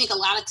I think a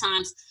lot of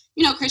times,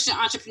 Christian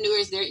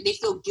entrepreneurs, they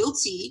feel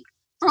guilty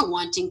for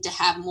wanting to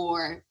have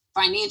more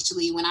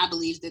financially, when I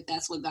believe that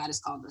that's what God has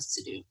called us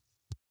to do.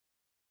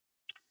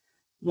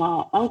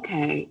 Well,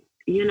 okay.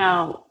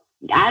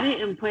 I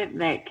didn't put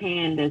that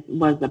Candace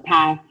was a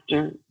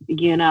pastor,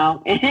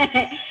 Don't do it.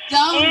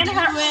 In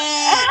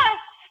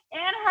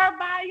her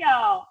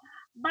bio.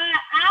 But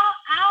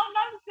I don't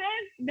know,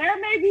 sis. There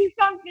may be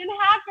something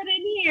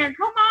happening here.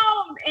 Come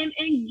on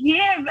and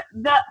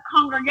give the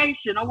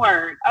congregation a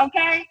word,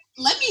 okay?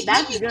 Let me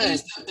do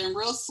something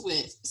real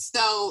swift.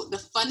 So the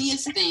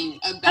funniest thing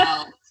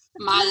about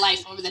my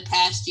life over the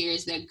past year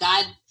is that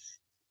God,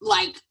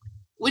 like,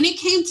 when it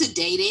came to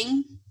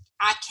dating,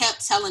 I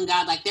kept telling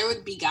God, like, there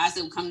would be guys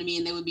that would come to me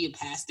and they would be a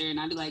pastor, and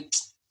I'd be like,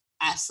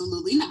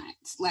 absolutely not.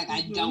 Like,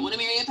 I don't want to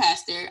marry a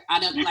pastor. I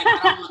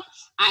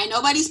ain't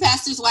nobody's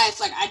pastor's wife.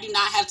 Like, I do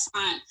not have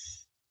time.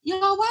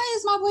 Why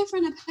is my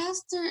boyfriend a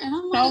pastor? And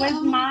I'm like, so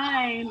is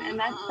mine. And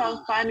that's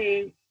so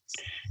funny.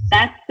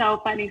 That's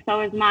so funny. So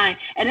is mine.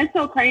 And it's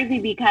so crazy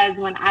because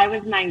when I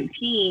was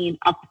 19,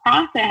 a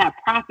prophet had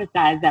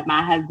prophesied that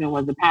my husband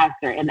was a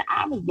pastor. And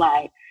I was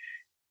like,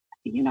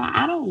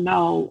 I don't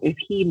know if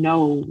he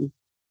knows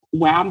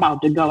where I'm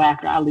about to go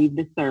after I leave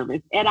this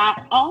service. And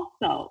I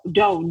also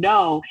don't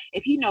know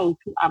if he knows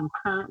who I'm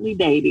currently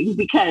dating,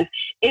 because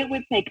it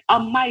would take a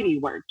mighty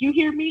work. You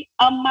hear me?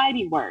 A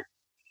mighty work.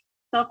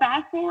 So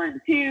fast forward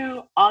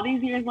to all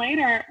these years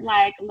later,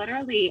 like,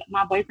 literally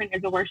my boyfriend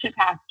is a worship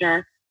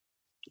pastor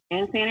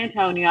in San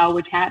Antonio,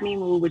 which had me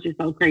move, which is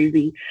so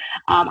crazy.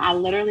 I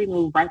literally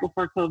moved right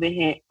before COVID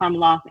hit from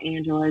Los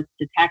Angeles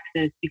to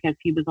Texas because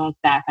he was on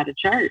staff at a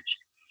church.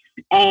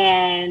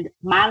 And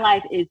my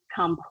life is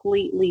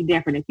completely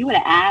different. If you would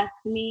have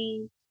asked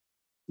me,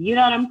 you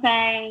know what I'm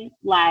saying?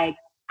 Like,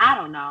 I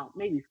don't know,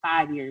 maybe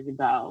 5 years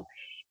ago,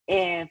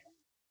 if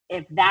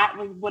that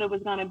was what it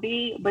was going to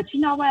be. But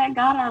you know what?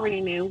 God already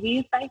knew. He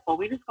is faithful.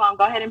 We're just going to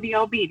go ahead and be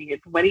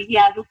obedient to what he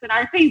has us in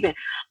our season.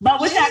 But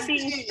with that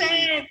being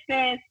said,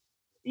 sis,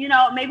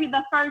 maybe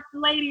the first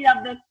lady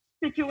of the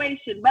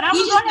situation. But we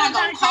just not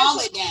gonna call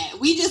it that.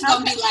 We just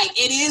gonna be like,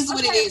 it is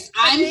what it is.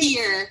 I'm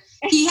here.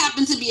 He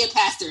happened to be a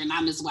pastor, and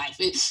I'm his wife.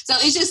 So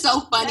it's just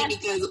so funny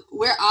because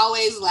we're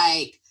always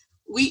like,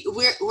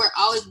 we're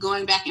always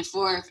going back and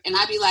forth. And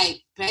I'd be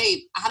like,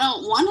 babe, I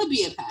don't want to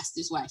be a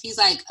pastor's wife. He's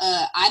like,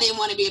 I didn't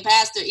want to be a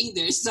pastor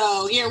either.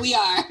 So here we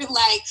are.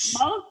 Like,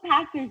 most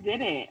pastors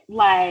did it.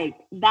 Like,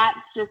 that's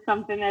just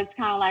something that's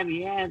kind of like,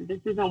 yeah,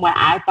 this isn't what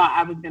I thought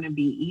I was going to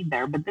be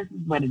either, but this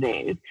is what it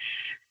is.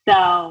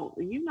 So,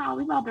 we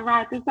about to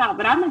ride this out,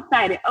 but I'm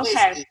excited.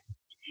 Okay.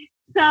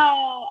 So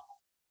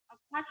a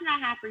question I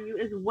have for you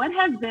is, what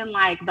has been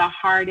like the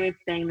hardest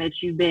thing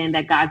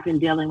that God's been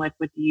dealing with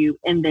you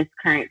in this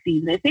current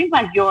season? It seems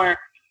like your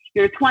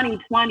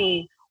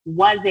 2020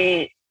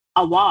 wasn't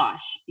a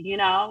wash,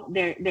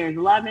 there's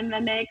love in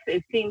the mix.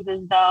 It seems as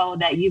though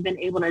that you've been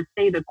able to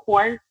stay the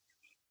course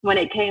when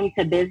it came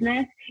to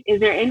business. Is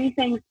there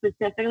anything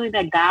specifically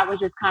that God was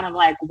just kind of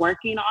like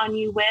working on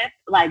you with,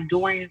 like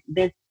during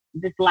this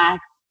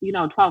last,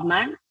 12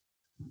 months?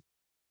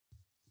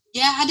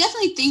 Yeah, I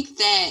definitely think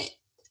that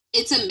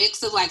it's a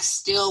mix of like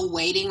still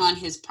waiting on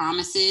his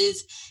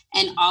promises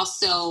and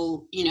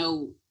also,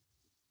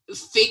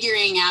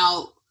 figuring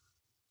out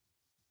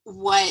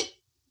what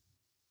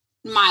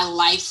my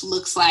life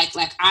looks like.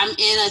 Like I'm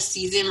in a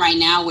season right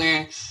now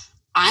where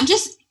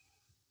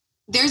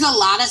there's a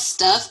lot of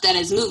stuff that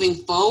is moving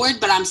forward,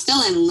 but I'm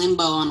still in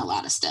limbo on a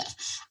lot of stuff.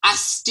 I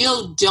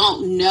still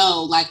don't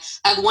know. Like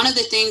one of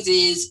the things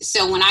is,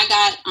 so when I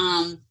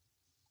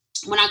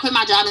quit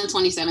my job in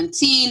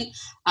 2017,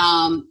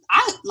 I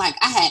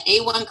had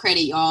A1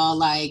 credit, y'all,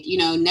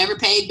 never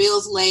paid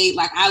bills late.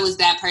 Like I was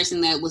that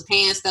person that was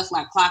paying stuff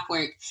like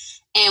clockwork.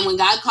 And when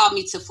God called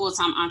me to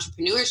full-time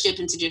entrepreneurship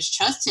and to just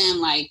trust him,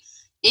 like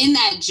in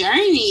that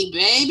journey,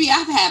 baby,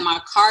 I've had my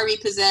car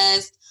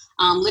repossessed.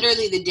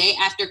 Literally the day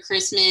after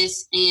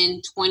Christmas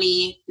in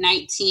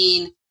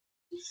 2019,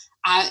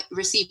 I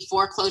received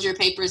foreclosure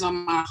papers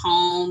on my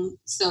home.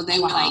 So they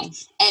were like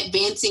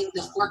advancing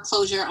the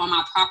foreclosure on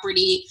my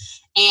property.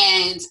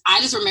 And I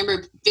just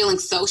remember feeling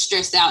so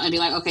stressed out and be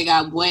like, okay,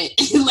 God, what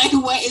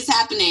is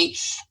happening?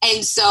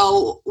 And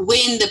so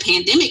when the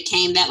pandemic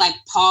came, that like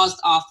paused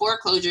all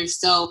foreclosures.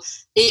 So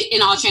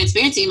in all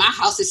transparency, my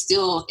house is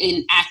still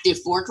in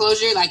active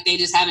foreclosure. Like they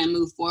just haven't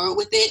moved forward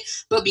with it.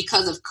 But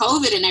because of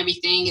COVID and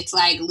everything, it's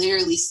like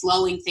literally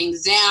slowing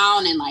things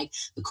down, and like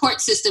the court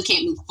system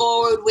can't move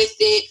forward with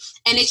it.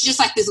 And it's just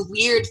like this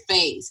weird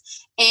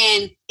phase.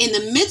 And in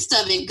the midst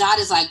of it, God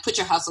is like, put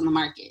your house on the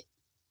market.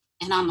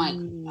 And I'm like,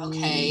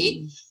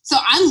 okay. So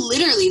I'm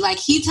literally like,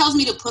 he tells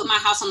me to put my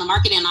house on the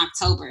market in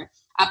October.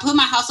 I put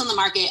my house on the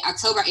market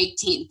October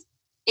 18th.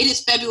 It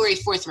is February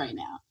 4th right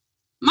now.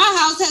 My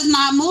house has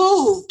not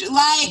moved.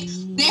 Like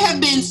there have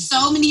been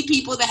so many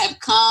people that have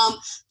come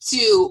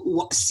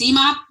to see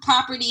my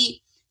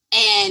property,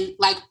 and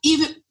like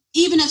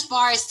even as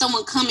far as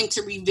someone coming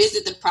to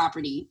revisit the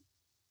property,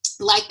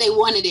 like they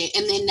wanted it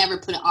and then never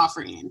put an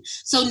offer in.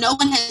 So no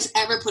one has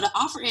ever put an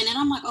offer in. And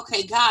I'm like,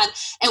 okay, God.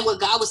 And what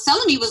God was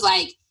telling me was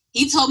like,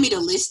 he told me to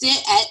list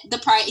it at the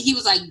price. He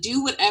was like,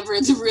 do whatever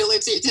the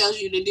realtor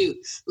tells you to do.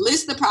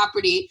 List the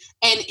property.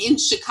 And in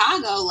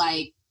Chicago,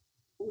 like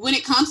when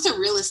it comes to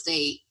real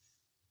estate,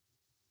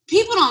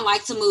 people don't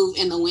like to move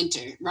in the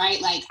winter,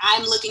 right? Like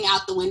I'm looking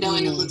out the window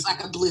and it looks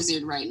like a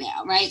blizzard right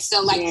now, right?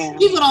 So like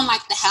people don't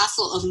like the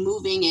hassle of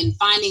moving and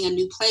finding a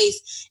new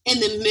place in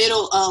the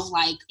middle of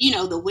like,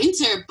 the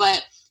winter.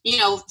 But,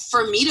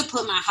 for me to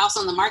put my house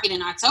on the market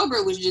in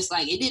October was just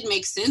like, it didn't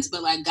make sense,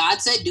 but like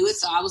God said, do it.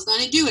 So I was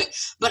going to do it.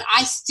 But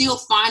I still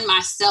find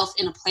myself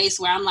in a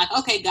place where I'm like,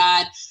 okay,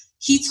 God,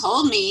 he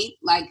told me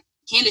like,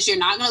 Candace, you're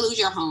not going to lose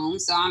your home.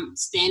 So I'm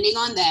standing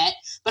on that.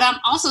 But I'm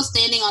also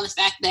standing on the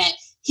fact that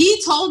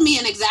he told me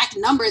an exact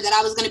number that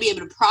I was going to be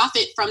able to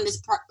profit from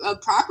this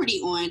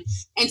property on.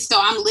 And so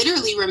I'm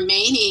literally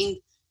remaining,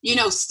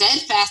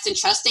 steadfast and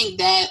trusting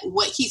that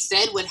what he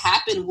said would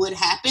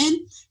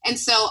happen. And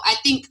so I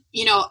think,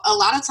 a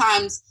lot of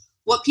times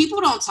what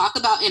people don't talk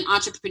about in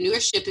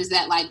entrepreneurship is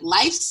that like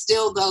life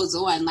still goes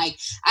on. Like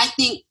I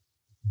think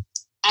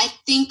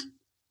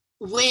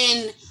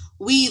when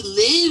we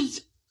live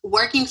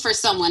working for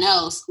someone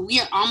else, we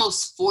are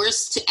almost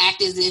forced to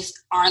act as if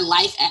our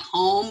life at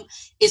home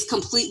is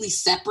completely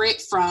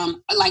separate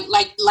from like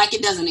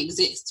it doesn't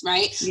exist,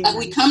 right? Yeah. Like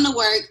we come to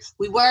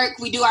work,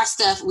 we do our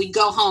stuff, we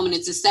go home, and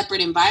it's a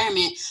separate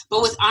environment.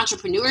 But with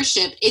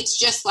entrepreneurship, it's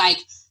just like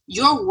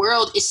your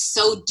world is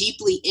so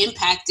deeply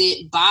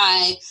impacted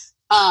by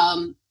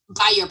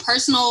your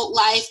personal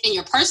life, and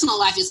your personal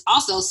life is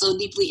also so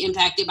deeply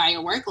impacted by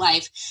your work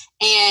life.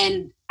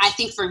 And I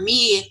think for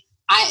me,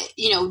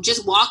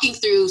 just walking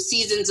through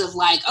seasons of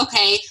like,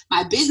 okay,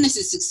 my business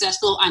is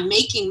successful, I'm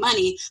making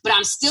money, but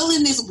I'm still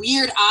in this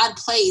weird, odd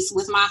place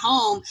with my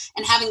home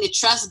and having to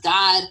trust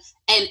God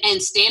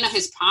and stand on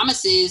his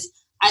promises.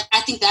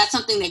 I think that's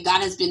something that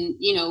God has been,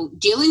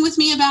 dealing with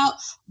me about.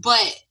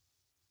 But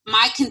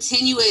my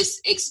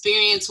continuous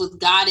experience with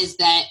God is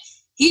that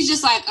he's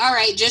just like, all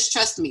right, just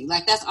trust me.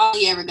 Like, that's all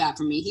he ever got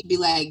from me. He'd be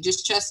like,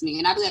 just trust me.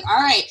 And I'd be like,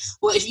 all right,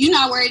 well, if you're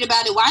not worried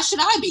about it, why should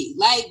I be?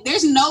 Like,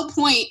 there's no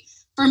point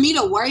for me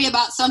to worry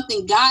about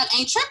something God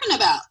ain't tripping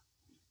about.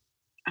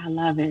 I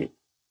love it.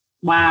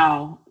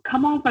 Wow.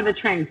 Come on for the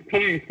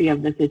transparency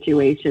of the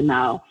situation,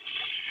 though.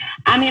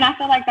 I mean, I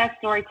feel like that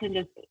story can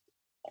just,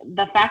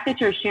 the fact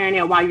that you're sharing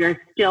it while you're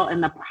still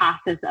in the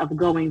process of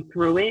going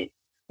through it,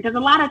 because a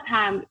lot of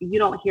times you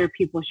don't hear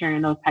people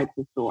sharing those types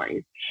of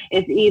stories.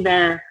 It's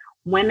either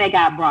when they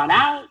got brought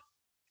out,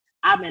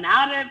 I've been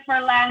out of it for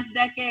the last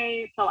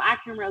decade, so I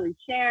can really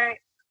share it.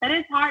 That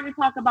is hard to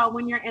talk about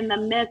when you're in the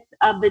midst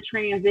of the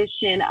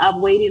transition of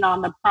waiting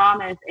on the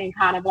promise and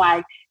kind of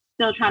like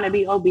still trying to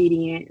be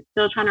obedient,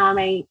 still trying to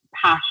remain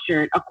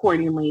postured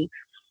accordingly.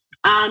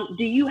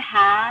 Do you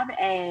have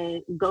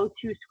a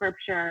go-to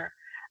scripture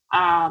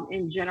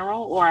in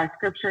general, or a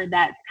scripture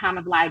that's kind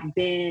of like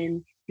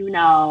been,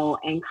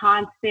 in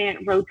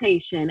constant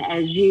rotation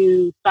as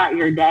you start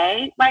your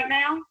day right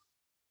now?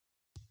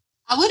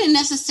 I wouldn't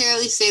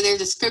necessarily say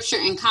there's a scripture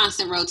in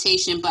constant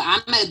rotation, but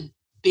I'm a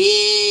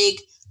big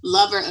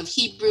lover of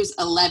Hebrews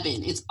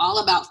 11. It's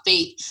all about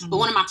faith. But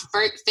one of my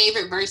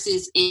favorite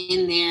verses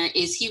in there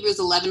is Hebrews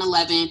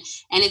 11:11,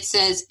 and it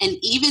says, "And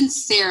even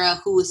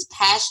Sarah, who was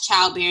past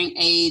childbearing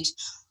age,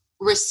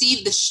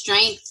 received the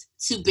strength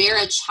to bear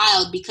a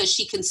child because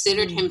she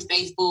considered him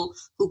faithful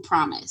who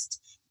promised."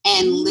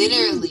 And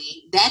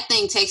literally, that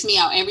thing takes me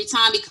out every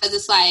time, because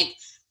it's like,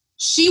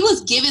 she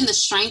was given the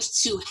strength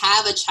to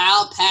have a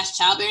child past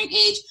childbearing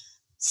age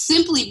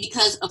simply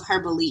because of her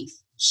belief.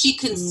 She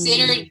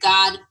considered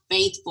God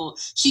faithful.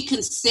 She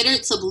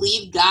considered to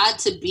believe God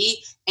to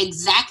be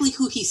exactly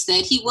who he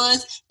said he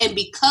was. And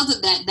because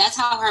of that, that's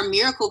how her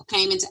miracle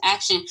came into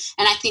action.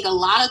 And I think a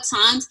lot of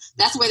times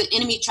that's where the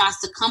enemy tries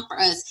to come for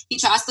us. He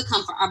tries to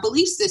come for our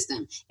belief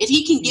system. If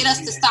he can get us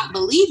to stop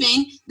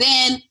believing,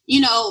 then,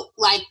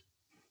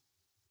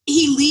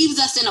 he leaves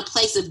us in a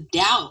place of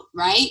doubt,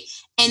 right?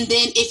 And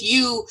then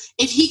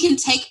if he can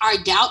take our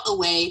doubt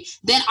away,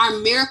 then our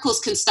miracles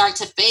can start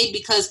to fade,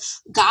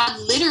 because God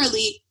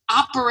literally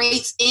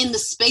operates in the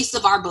space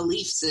of our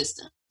belief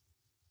system.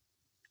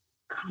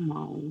 Come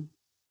on.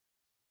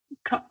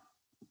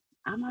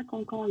 I'm not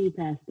going to call you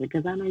pastor,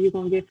 because I know you're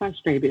going to get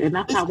frustrated, and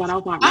that's not what I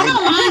want. I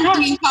don't mind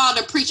being called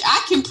to preach.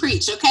 I can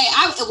preach, okay?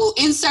 I will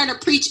insert a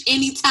preach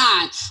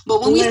anytime.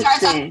 But when we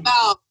start talking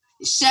about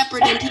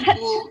shepherding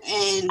people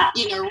and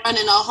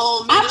running a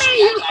whole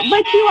ministry,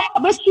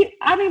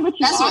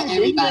 that's what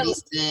everybody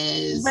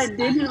says. But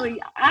digitally,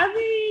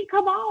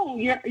 come on,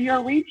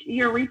 your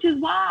reach is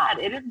wide,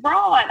 it is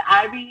broad.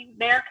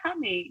 They're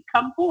coming,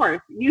 come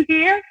forth. You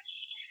hear?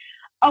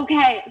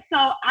 Okay,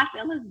 so I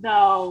feel as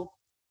though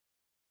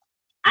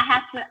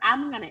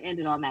I'm going to end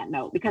it on that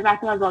note, because I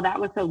feel as though that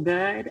was so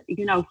good.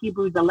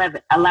 Hebrews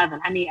 11.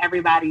 I need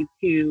everybody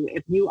to,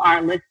 if you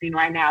are listening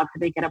right now, to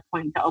make it a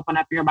point to open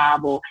up your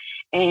Bible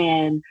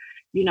and,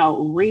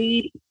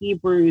 read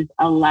Hebrews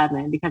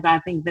 11, because I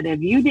think that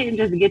if you didn't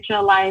just get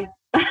your life,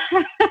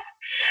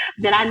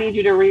 then I need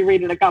you to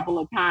reread it a couple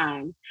of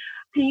times.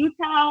 Can you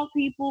tell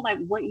people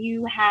what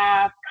you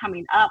have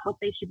coming up, what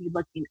they should be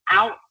looking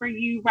out for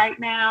you right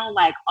now,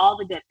 all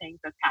the good things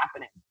that's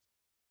happening?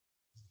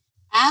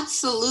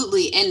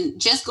 Absolutely. And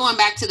just going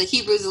back to the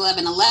Hebrews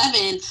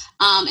 11:11,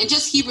 and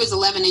just Hebrews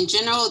 11 in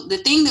general, the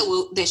thing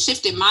that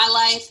shifted my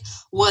life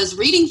was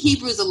reading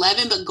Hebrews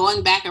 11, but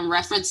going back and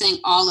referencing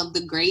all of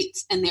the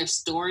greats and their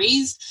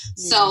stories.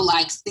 Yeah. So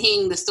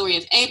seeing the story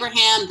of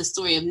Abraham, the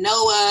story of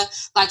Noah,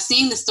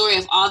 seeing the story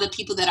of all the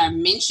people that are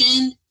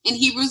mentioned in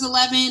Hebrews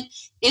 11,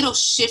 it'll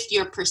shift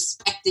your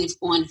perspective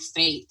on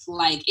faith.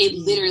 It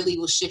literally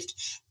will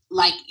shift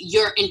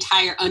your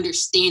entire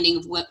understanding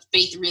of what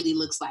faith really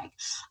looks like.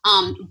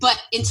 But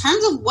in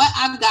terms of what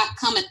I've got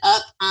coming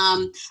up,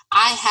 I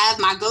have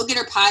my Go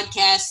Getter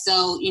podcast.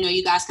 So,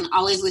 you guys can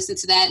always listen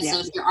to that. Yeah. So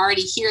if you're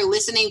already here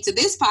listening to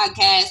this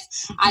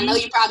podcast, I know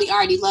you probably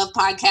already love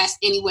podcasts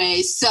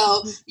anyway.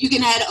 So you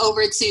can head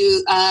over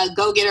to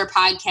Go Getter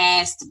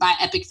podcast by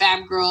Epic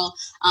Fab Girl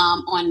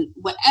on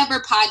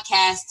whatever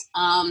podcast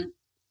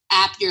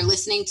app you're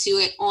listening to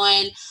it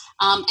on.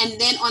 And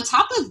then on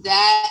top of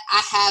that,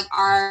 I have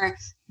our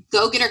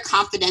Go Getter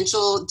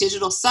Confidential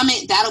Digital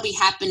Summit. That'll be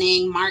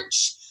happening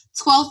March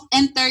 12th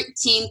and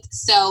 13th.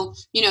 So,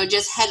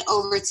 just head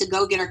over to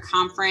Go Getter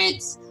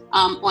Conference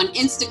on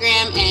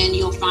Instagram, and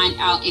you'll find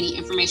out any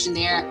information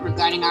there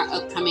regarding our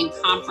upcoming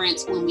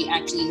conference when we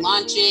actually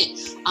launch it.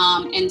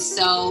 And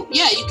so,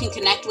 you can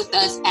connect with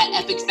us at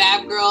Epic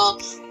Fab Girl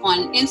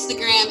on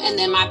Instagram, and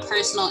then my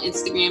personal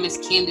Instagram is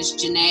Candace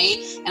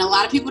Junee. And a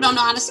lot of people don't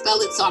know how to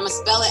spell it, so I'm gonna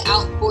spell it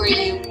out for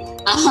you.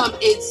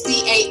 It's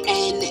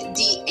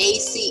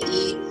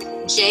CandaceJunee.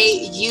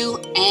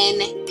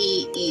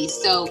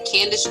 So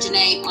Candace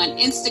Junee on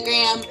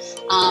Instagram,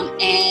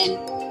 and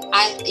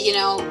I've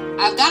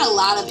got a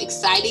lot of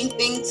exciting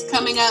things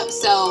coming up.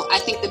 So I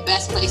think the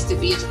best place to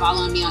be is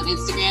following me on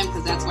Instagram,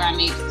 because that's where I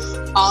make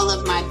all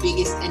of my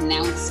biggest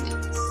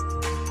announcements.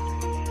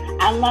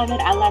 I love it.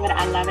 I love it.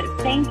 I love it.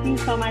 Thank you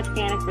so much,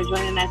 Candace, for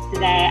joining us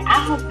today. I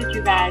hope that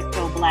you guys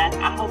feel blessed.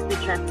 I hope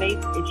that your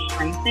faith is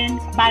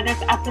strengthened by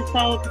this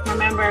episode.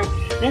 Remember,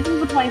 this is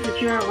the place that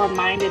you are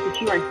reminded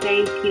that you are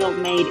saved, healed,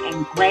 made,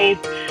 and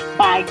graced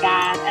by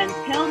God.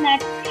 Until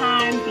next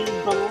time, be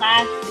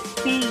blessed.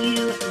 See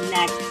you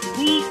next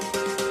week.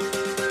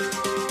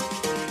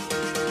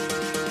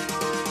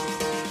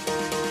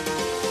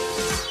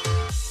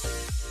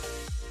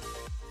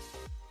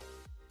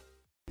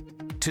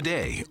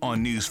 Today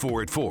on News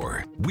 4 at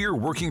 4, we're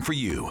working for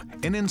you.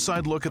 An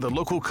inside look at the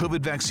local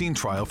COVID vaccine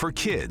trial for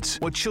kids,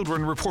 what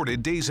children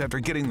reported days after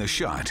getting the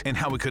shot, and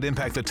how it could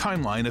impact the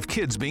timeline of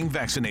kids being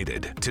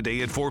vaccinated.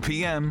 Today at 4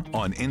 p.m.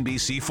 on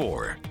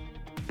NBC4.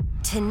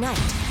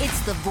 Tonight,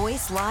 it's The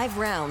Voice Live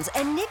rounds,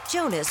 and Nick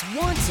Jonas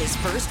wants his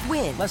first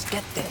win. Let's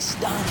get this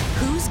done.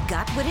 Who's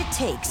got what it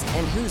takes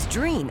and whose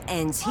dream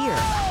ends here?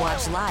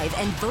 Watch live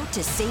and vote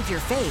to save your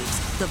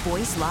faves. The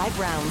Voice Live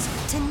rounds,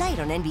 tonight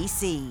on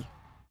NBC.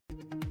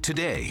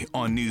 Today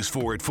on News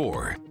 4 at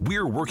 4,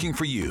 we're working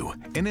for you.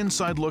 An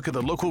inside look at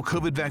the local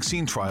COVID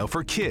vaccine trial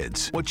for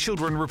kids, what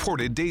children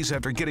reported days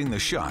after getting the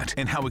shot,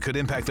 and how it could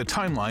impact the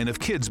timeline of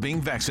kids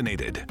being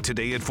vaccinated.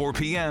 Today at 4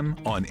 p.m.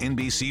 on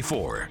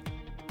NBC4.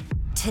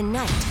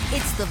 Tonight,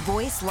 it's The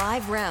Voice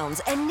Live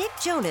rounds, and Nick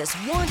Jonas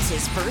wants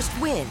his first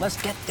win.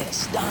 Let's get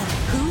this done.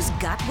 Who's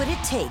got what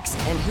it takes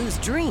and whose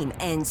dream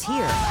ends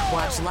here?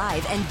 Watch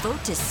live and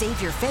vote to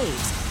save your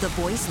faves. The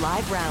Voice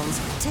Live rounds,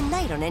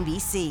 tonight on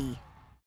NBC.